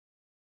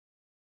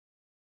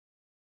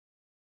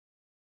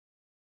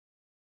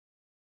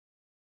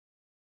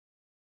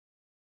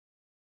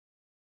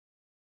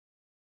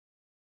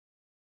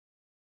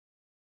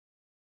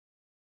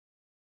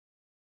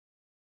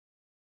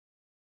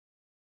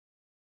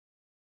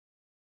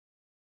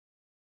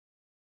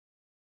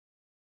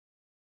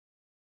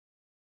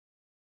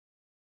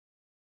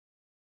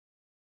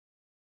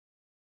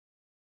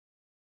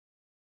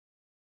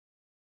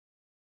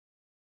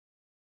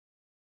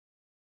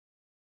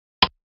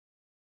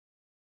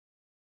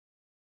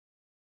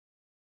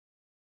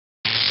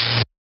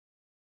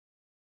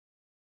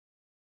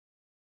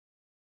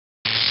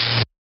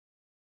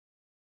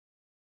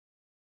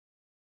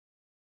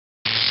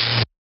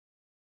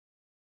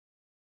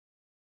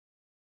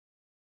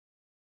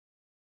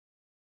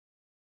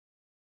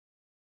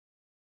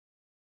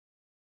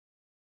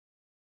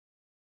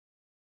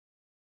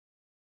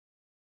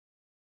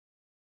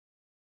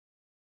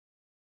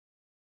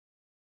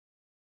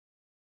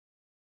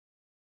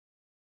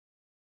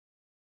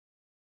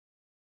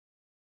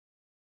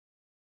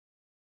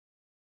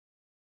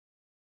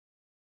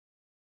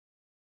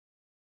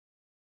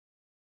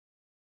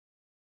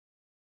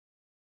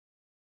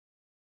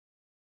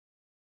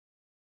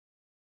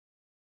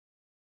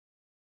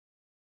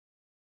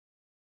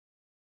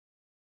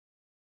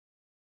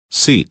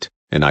 Seat.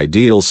 An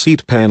ideal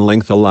seat pan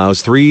length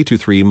allows 3 to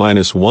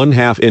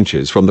 3-1/2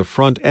 inches from the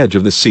front edge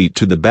of the seat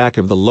to the back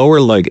of the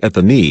lower leg at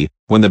the knee,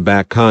 when the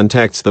back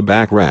contacts the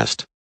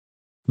backrest.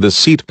 The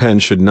seat pan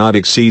should not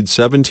exceed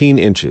 17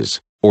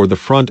 inches, or the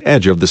front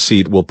edge of the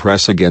seat will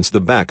press against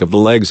the back of the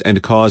legs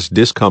and cause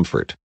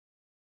discomfort.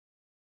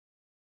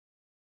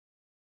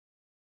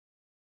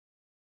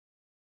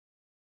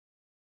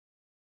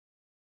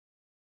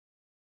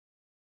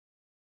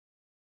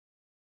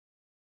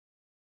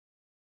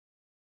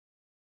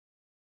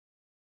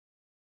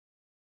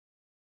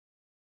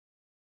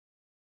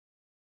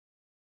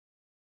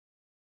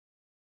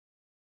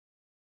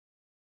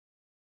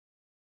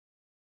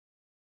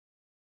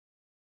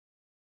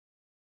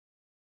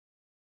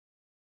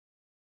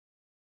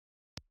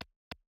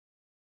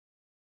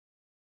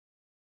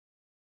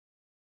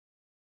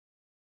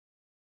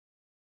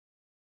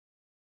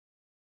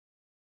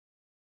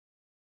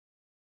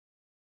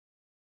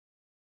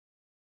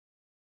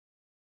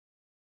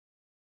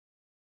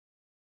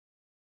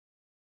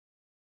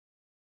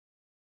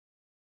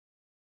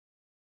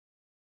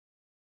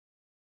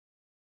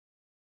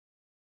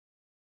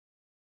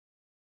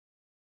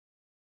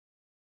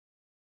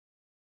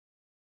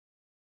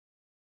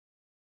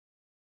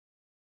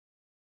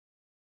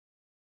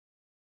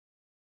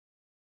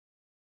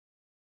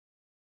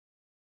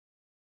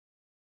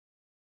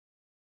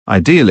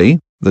 Ideally,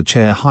 the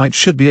chair height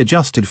should be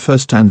adjusted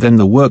first and then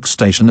the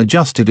workstation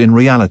adjusted in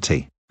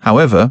reality.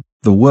 However,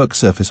 the work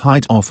surface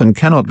height often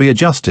cannot be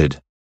adjusted.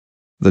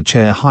 The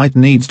chair height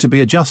needs to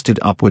be adjusted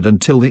upward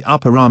until the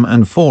upper arm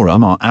and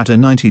forearm are at a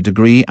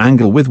 90-degree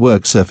angle with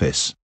work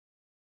surface.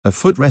 A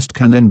footrest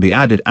can then be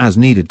added as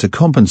needed to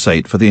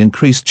compensate for the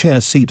increased chair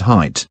seat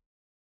height.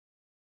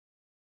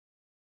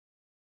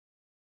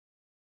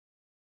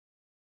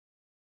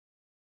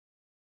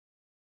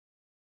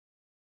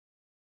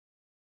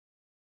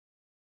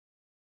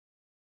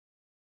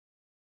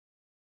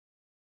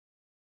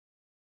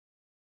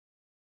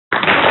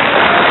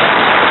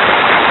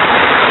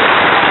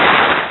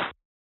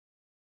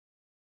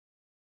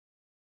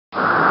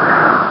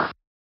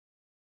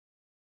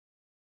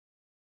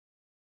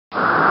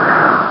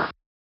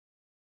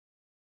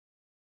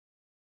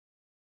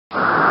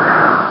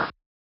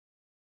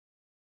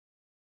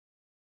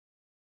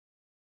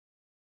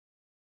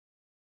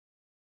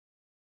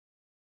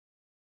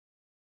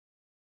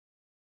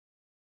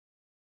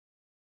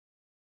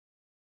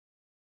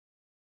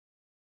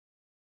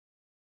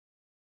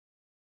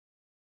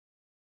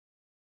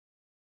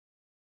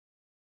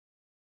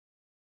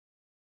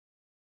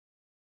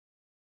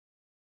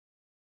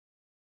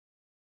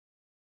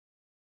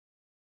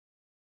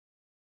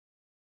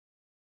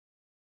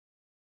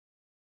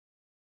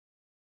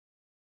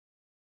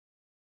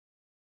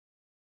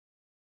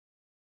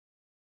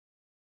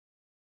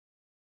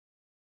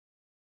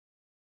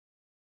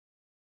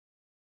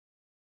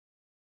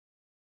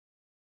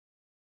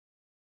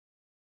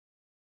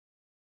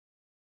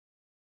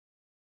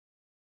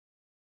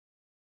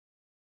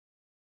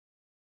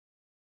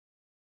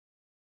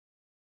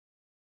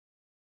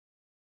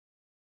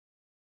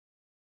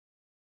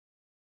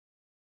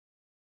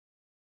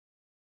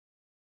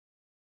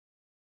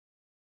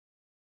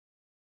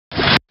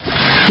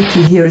 The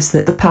key here is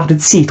that the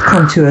padded seat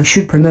contour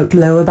should promote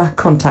lower back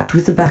contact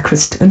with the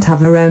backrest and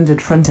have a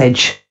rounded front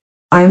edge.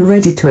 I am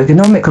ready to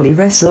ergonomically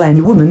wrestle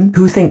any woman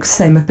who thinks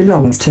same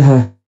belongs to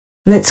her.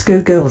 Let's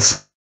go,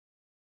 girls.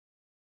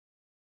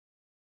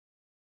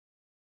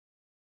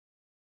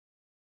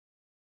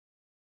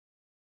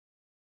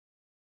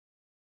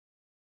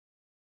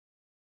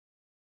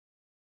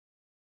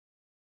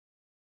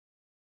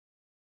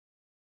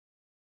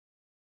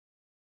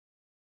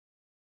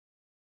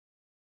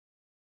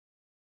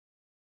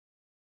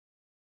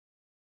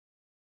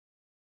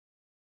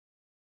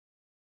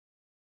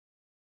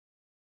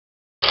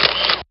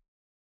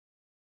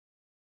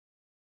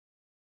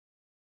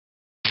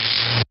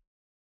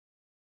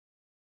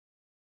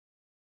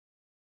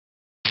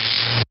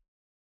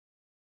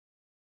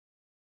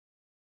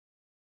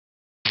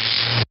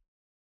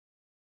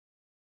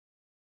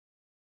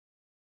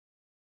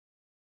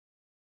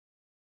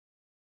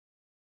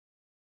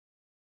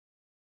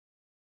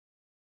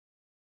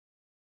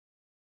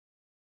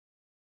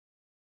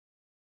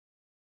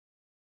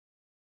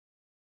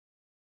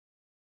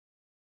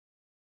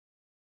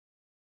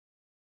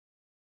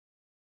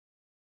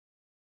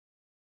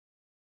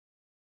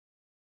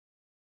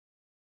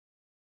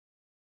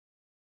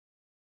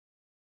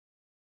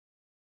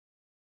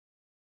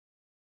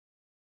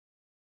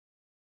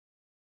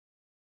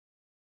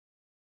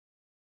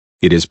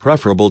 It is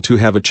preferable to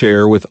have a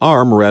chair with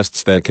arm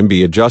rests that can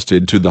be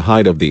adjusted to the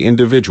height of the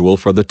individual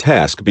for the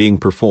task being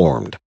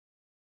performed.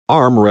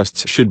 Arm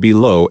rests should be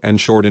low and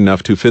short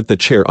enough to fit the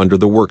chair under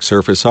the work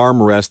surface.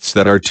 Arm rests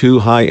that are too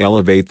high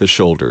elevate the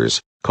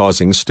shoulders,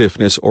 causing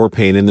stiffness or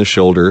pain in the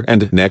shoulder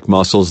and neck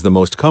muscles. The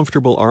most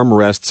comfortable arm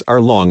rests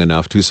are long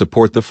enough to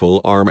support the full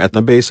arm at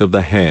the base of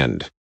the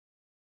hand.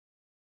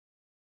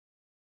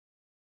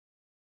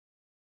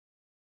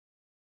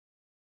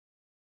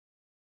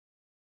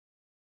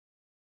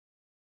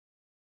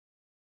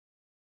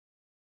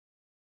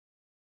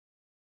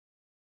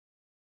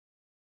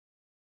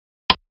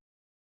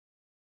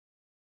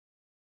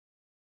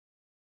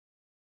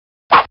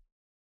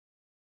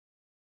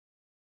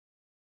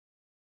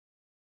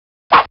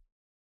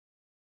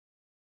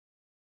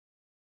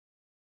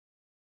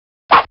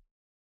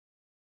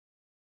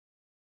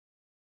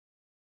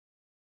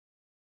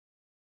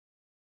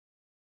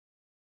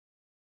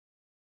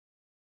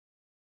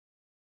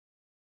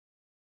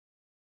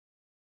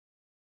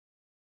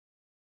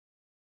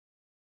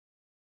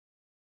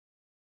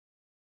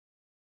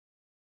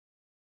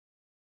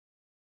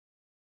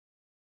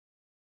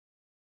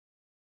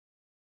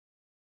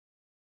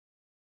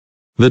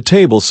 The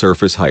table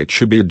surface height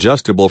should be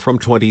adjustable from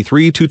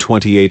 23 to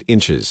 28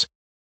 inches.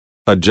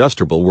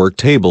 Adjustable work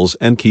tables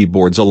and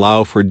keyboards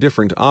allow for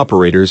different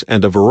operators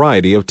and a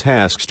variety of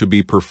tasks to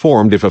be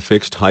performed if a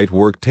fixed height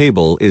work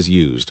table is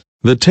used.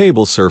 The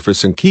table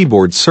surface and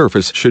keyboard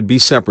surface should be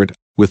separate,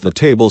 with the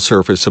table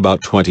surface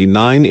about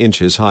 29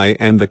 inches high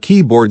and the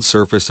keyboard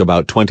surface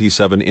about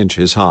 27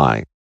 inches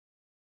high.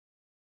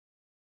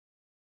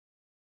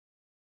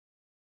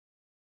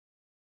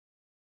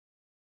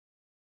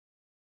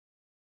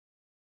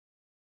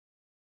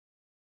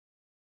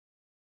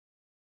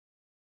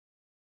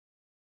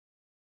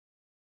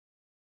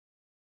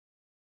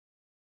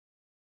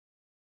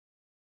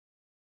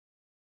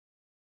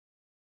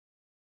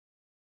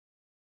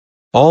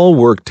 All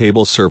work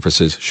table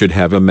surfaces should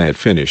have a matte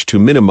finish to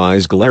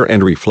minimize glare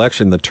and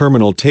reflection. The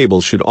terminal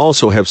table should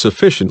also have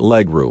sufficient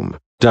legroom,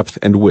 depth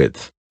and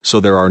width, so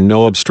there are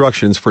no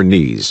obstructions for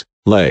knees,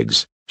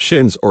 legs,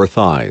 shins or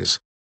thighs.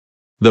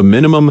 The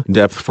minimum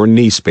depth for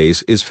knee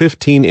space is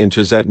 15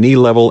 inches at knee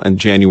level and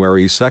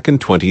January 2,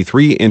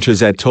 23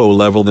 inches at toe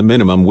level. The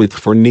minimum width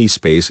for knee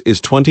space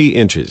is 20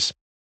 inches.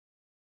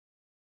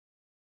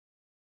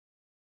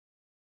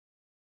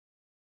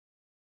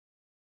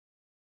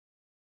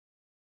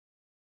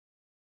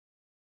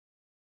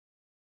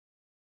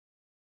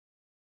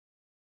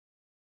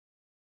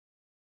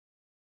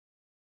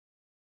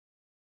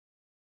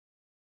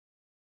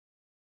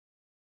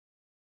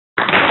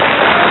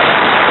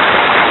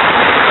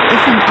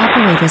 If an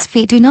operator's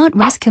feet do not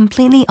rest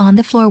completely on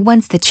the floor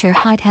once the chair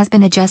height has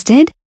been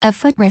adjusted, a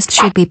footrest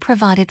should be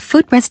provided.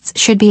 Footrests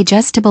should be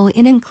adjustable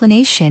in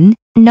inclination,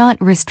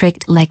 not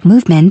restrict leg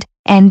movement,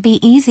 and be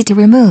easy to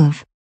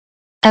remove.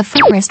 A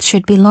footrest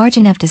should be large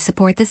enough to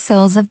support the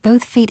soles of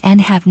both feet and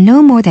have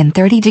no more than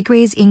 30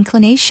 degrees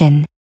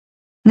inclination.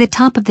 The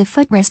top of the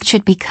footrest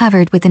should be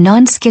covered with a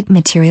non-skid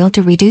material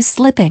to reduce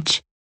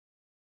slippage.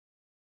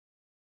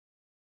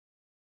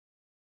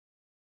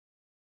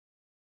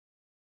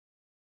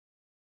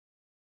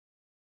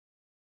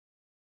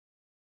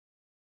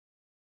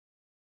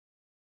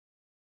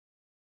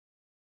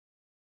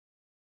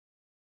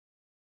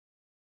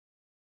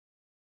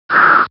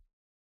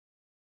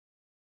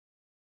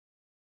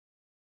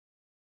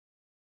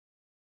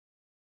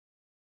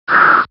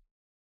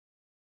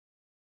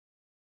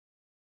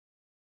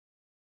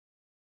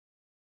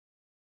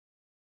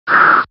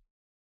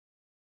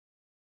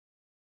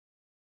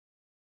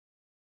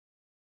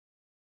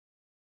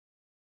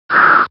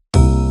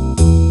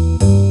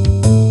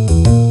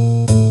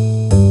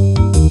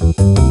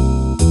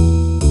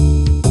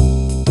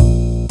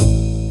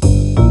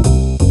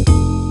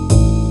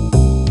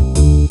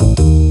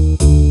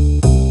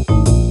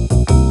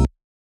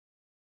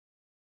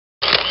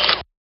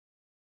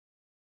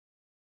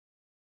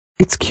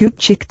 It's cute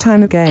chick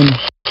time again.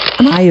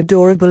 Am I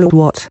adorable or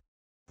what?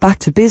 Back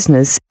to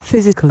business.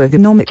 Physical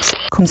ergonomics,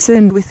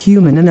 concerned with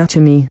human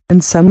anatomy,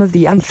 and some of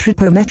the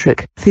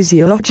anthropometric,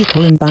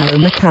 physiological and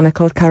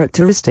biomechanical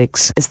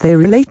characteristics as they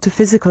relate to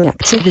physical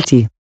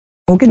activity.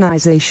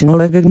 Organizational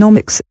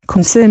ergonomics,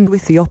 concerned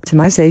with the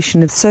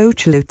optimization of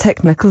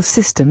socio-technical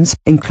systems,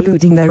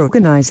 including their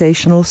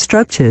organizational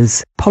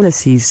structures,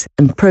 policies,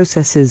 and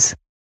processes.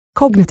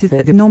 Cognitive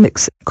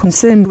ergonomics,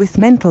 concerned with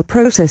mental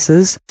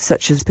processes,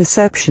 such as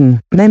perception,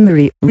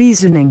 memory,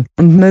 reasoning,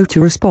 and motor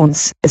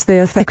response, as they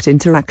affect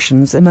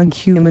interactions among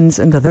humans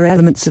and other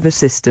elements of a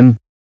system.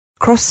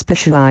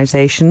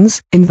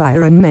 Cross-specializations,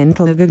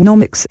 environmental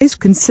ergonomics is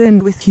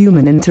concerned with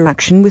human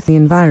interaction with the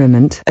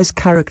environment as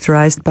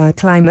characterized by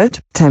climate,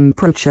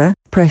 temperature,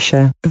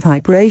 pressure,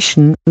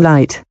 vibration,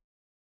 light.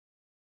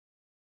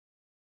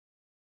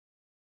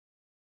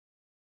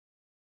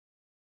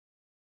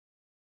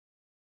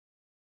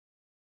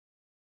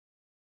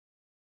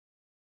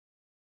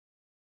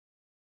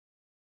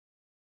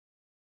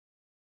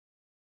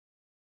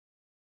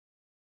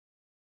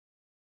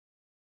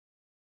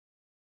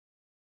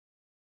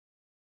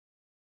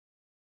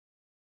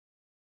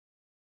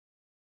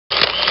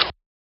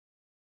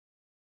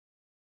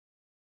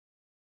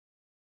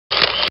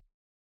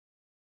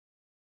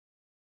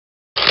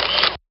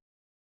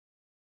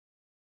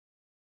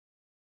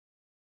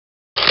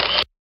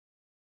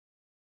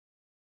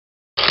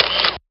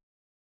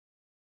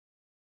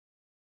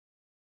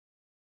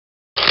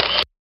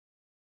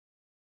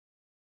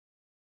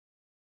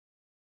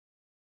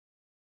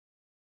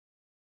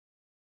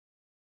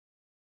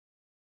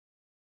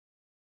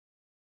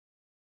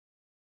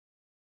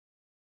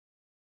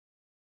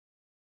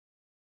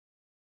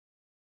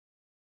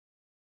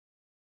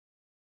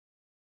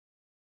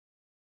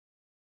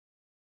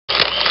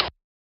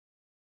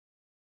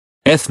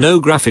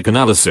 Ethnographic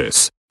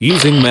analysis,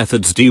 using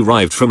methods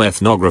derived from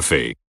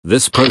ethnography.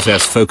 This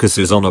process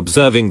focuses on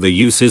observing the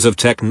uses of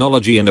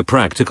technology in a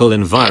practical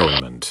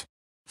environment.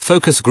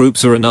 Focus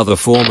groups are another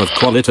form of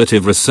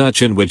qualitative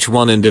research in which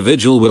one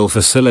individual will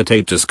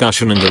facilitate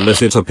discussion and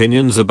elicit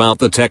opinions about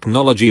the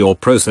technology or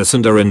process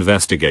under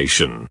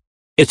investigation.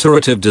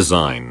 Iterative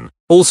design,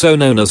 also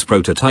known as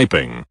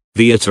prototyping.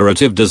 The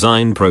iterative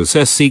design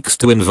process seeks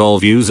to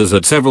involve users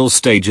at several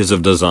stages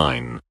of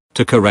design,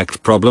 to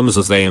correct problems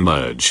as they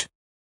emerge.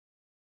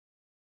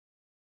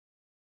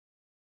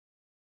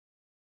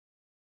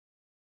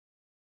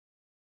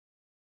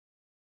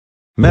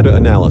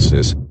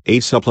 Meta-analysis, a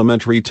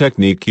supplementary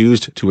technique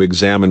used to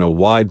examine a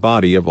wide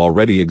body of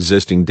already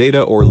existing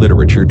data or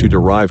literature to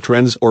derive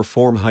trends or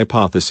form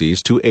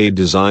hypotheses to aid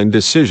design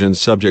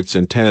decisions. Subjects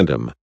in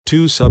tandem.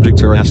 Two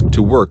subjects are asked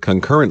to work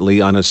concurrently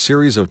on a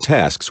series of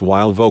tasks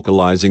while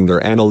vocalizing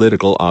their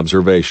analytical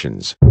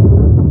observations.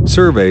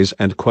 Surveys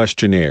and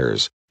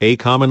questionnaires, a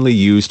commonly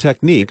used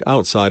technique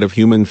outside of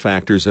human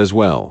factors as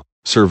well.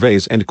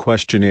 Surveys and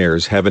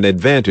questionnaires have an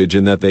advantage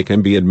in that they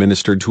can be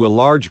administered to a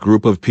large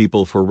group of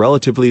people for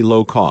relatively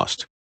low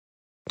cost.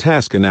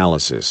 Task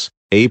analysis,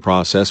 a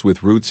process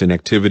with roots in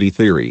activity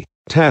theory.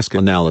 Task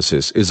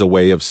analysis is a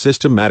way of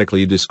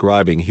systematically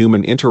describing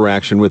human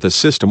interaction with a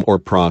system or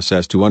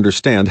process to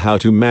understand how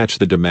to match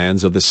the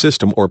demands of the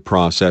system or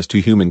process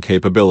to human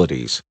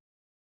capabilities.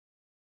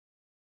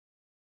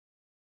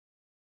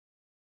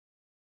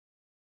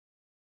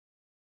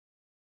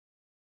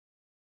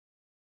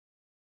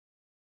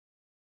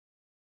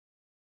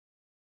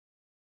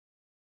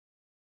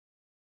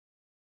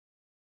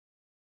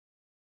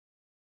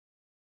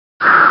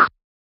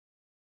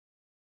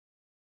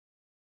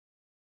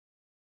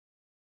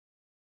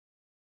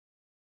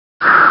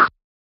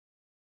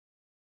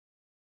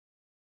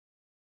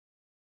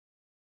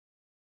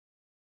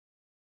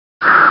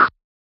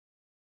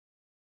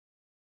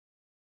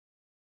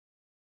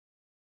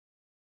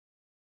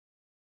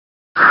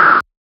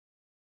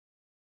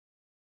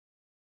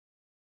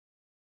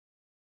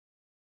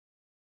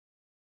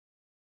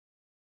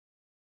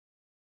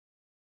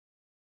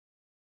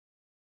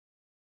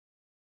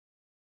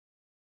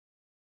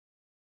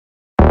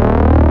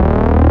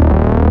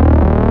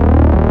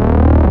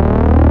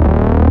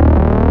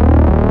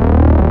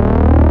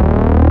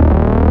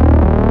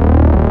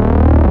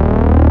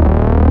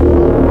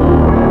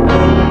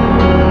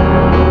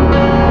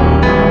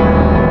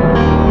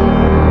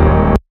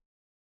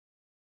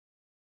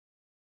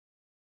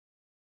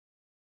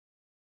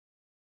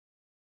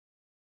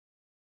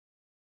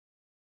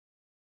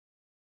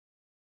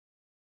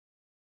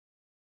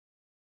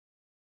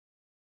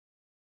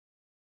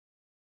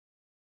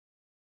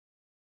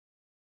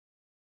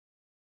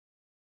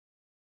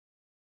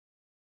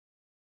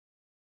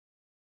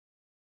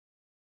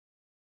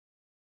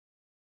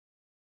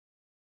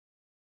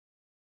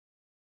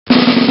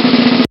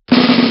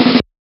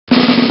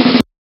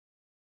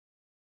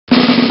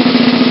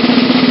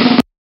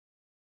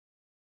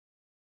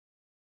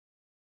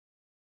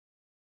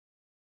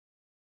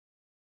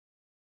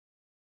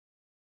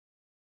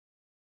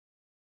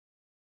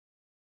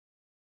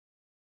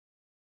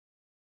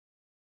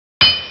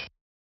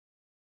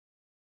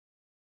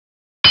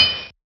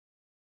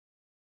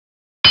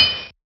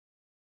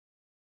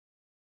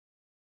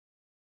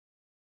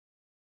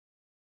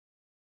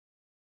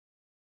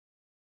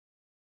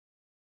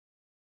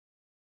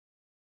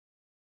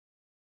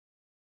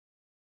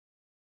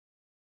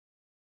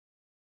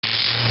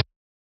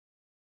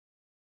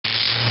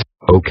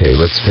 Okay,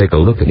 let's take a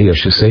look at the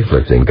OSHA safe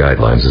lifting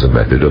guidelines as a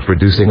method of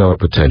reducing our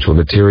potential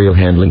material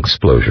handling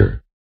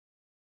exposure.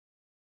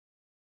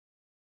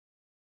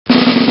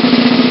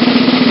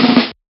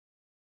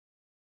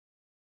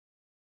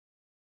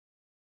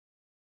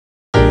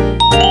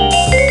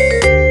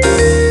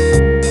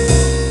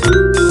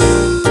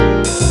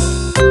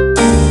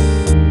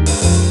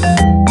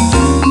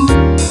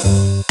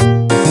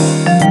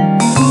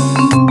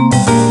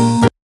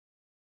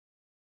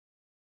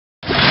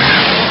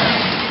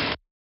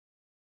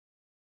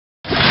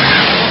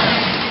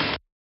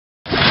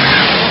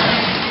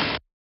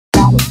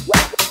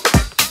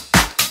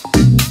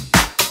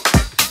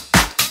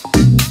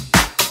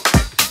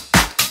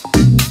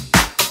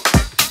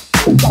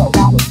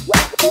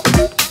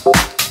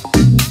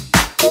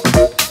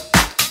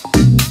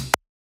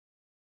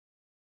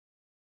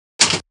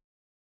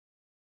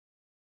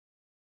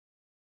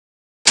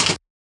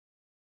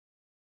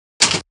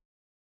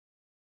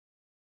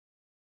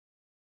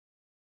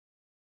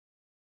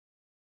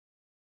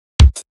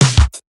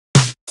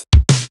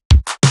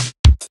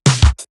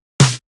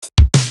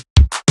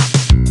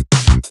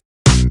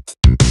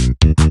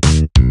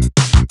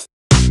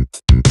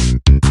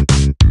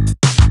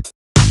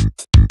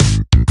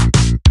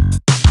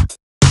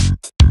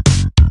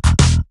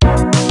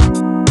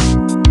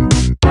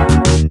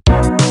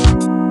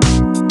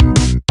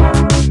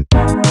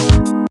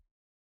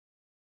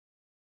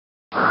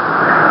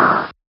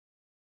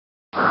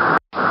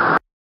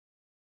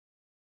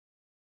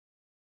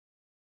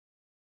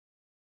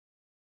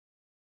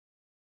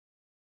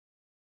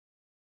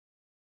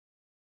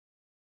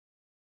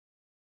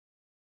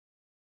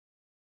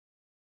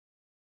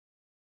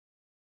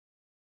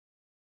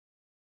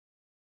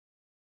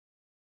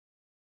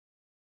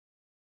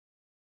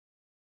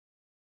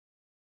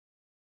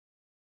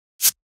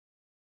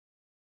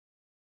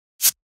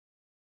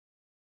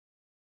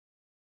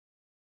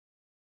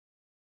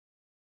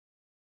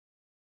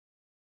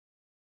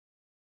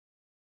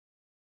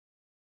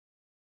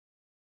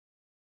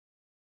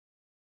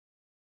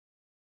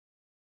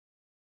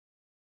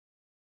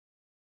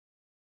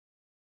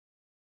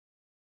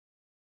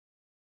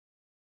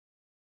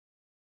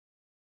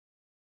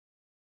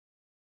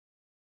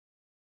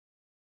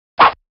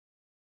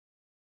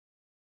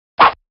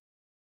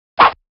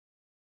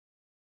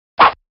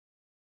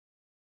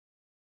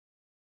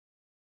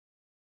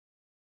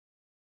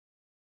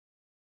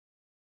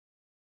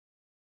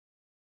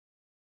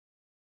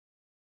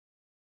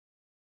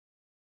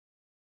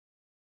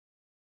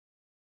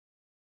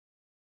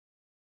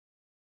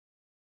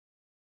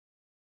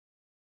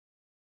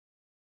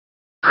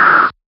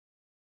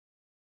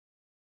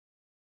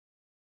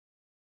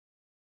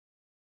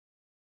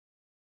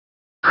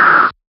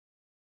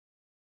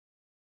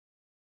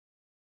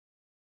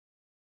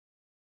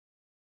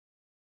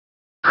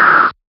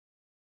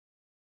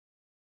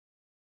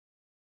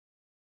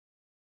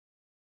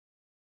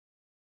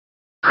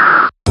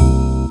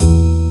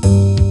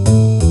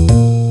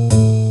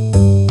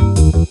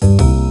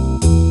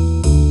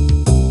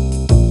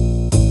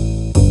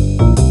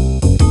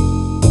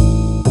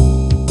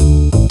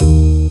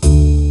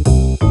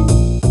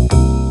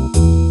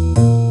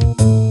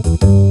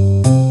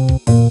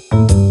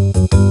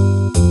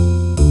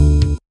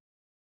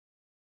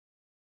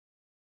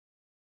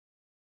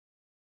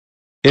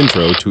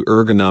 Intro to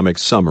Ergonomics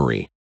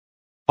Summary.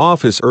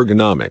 Office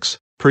Ergonomics.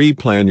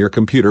 Pre-plan your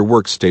computer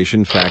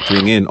workstation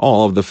factoring in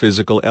all of the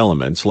physical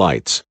elements: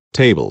 lights,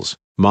 tables,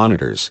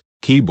 monitors,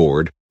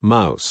 keyboard,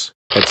 mouse,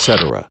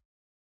 etc.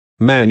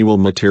 Manual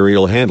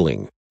material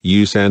handling.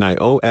 Use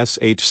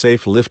OSHA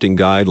safe lifting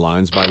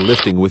guidelines by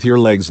lifting with your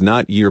legs,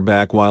 not your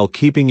back, while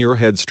keeping your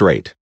head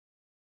straight.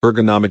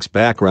 Ergonomics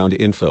background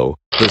info.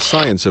 The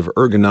science of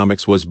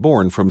ergonomics was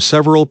born from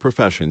several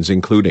professions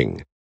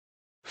including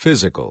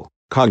physical,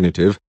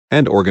 cognitive,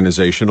 and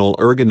organizational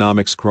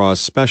ergonomics.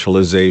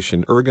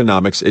 Cross-specialization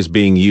ergonomics is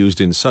being used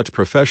in such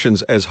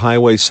professions as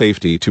highway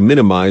safety to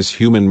minimize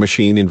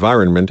human-machine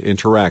environment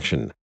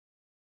interaction.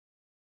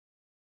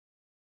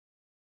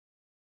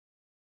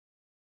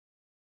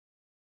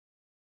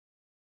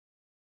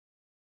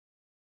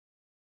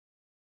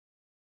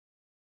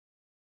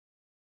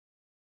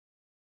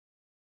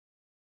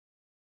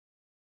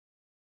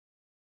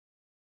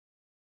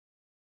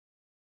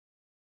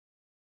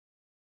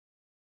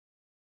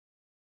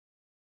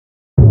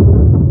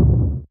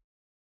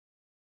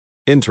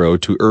 Intro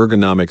to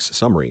Ergonomics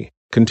Summary,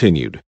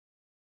 continued.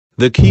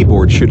 The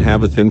keyboard should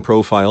have a thin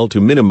profile to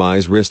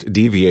minimize wrist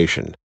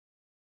deviation.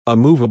 A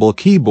movable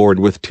keyboard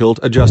with tilt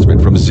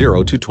adjustment from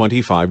 0 to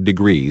 25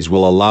 degrees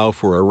will allow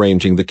for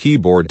arranging the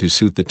keyboard to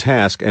suit the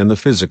task and the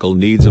physical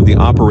needs of the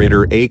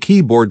operator. A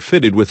keyboard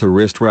fitted with a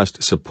wrist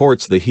rest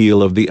supports the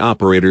heel of the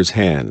operator's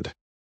hand.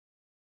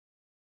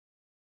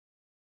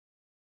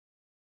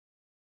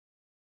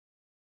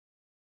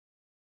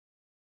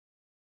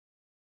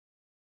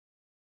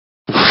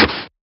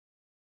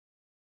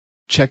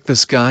 Check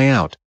this guy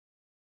out.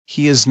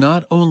 He is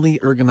not only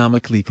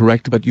ergonomically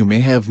correct, but you may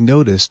have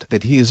noticed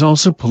that he is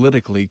also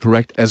politically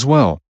correct as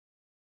well.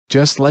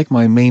 Just like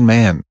my main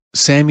man.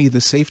 Sammy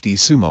the safety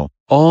sumo,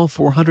 all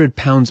 400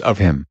 pounds of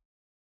him.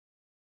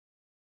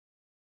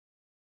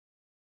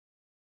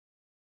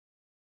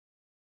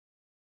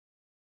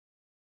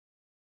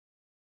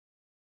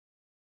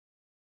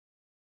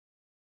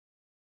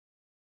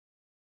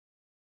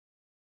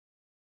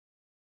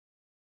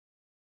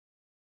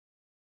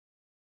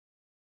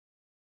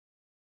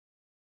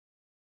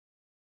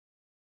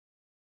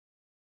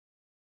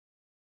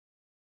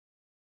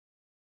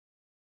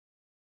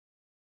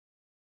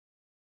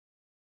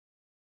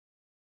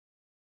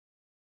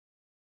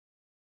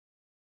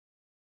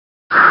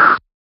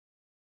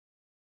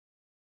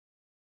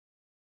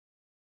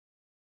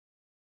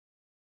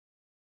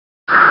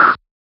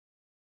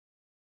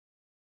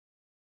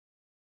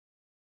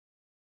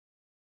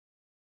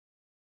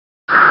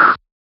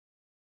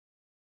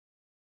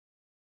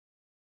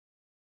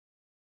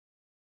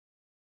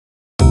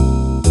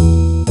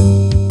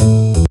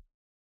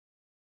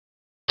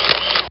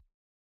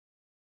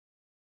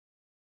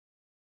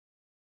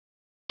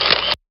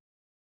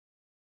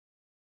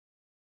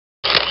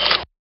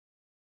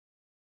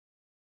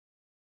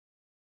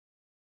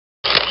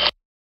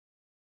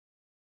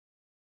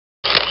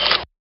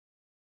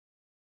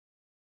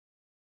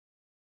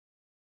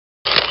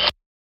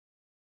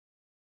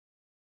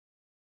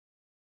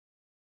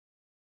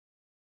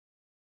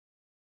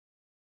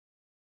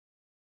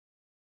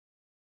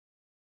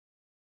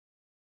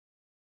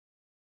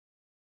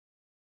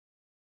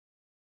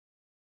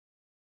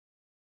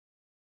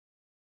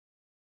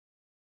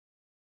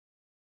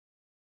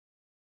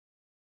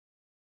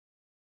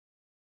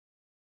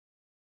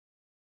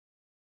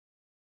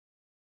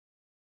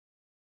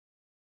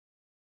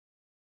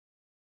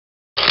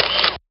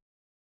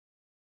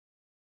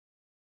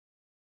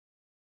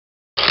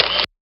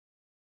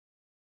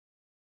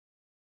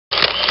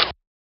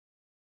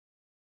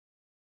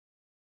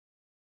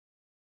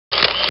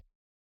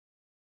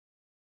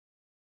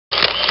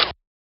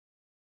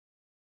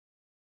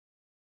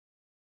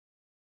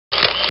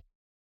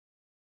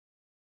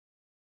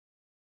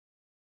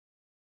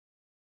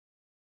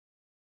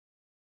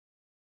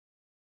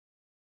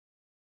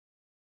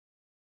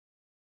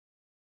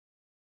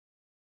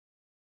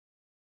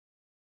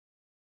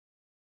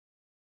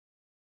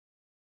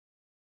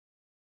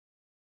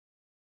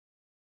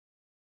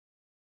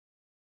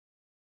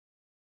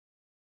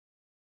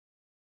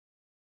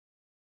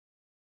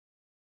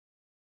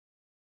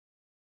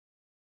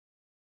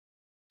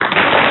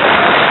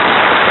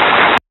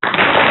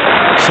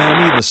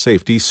 Sammy the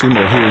safety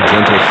sumo here,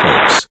 gentle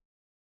folks.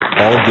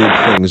 All good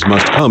things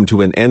must come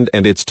to an end,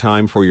 and it's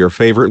time for your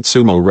favorite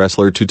sumo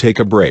wrestler to take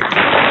a break.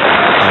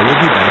 I will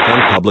be back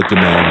on public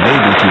demand,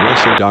 maybe to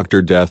wrestle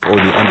Dr. Death or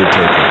The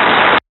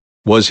Undertaker.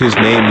 Was his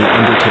name The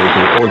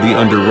Undertaker or The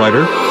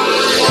Underwriter?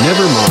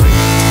 Never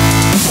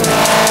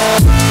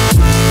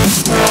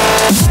mind.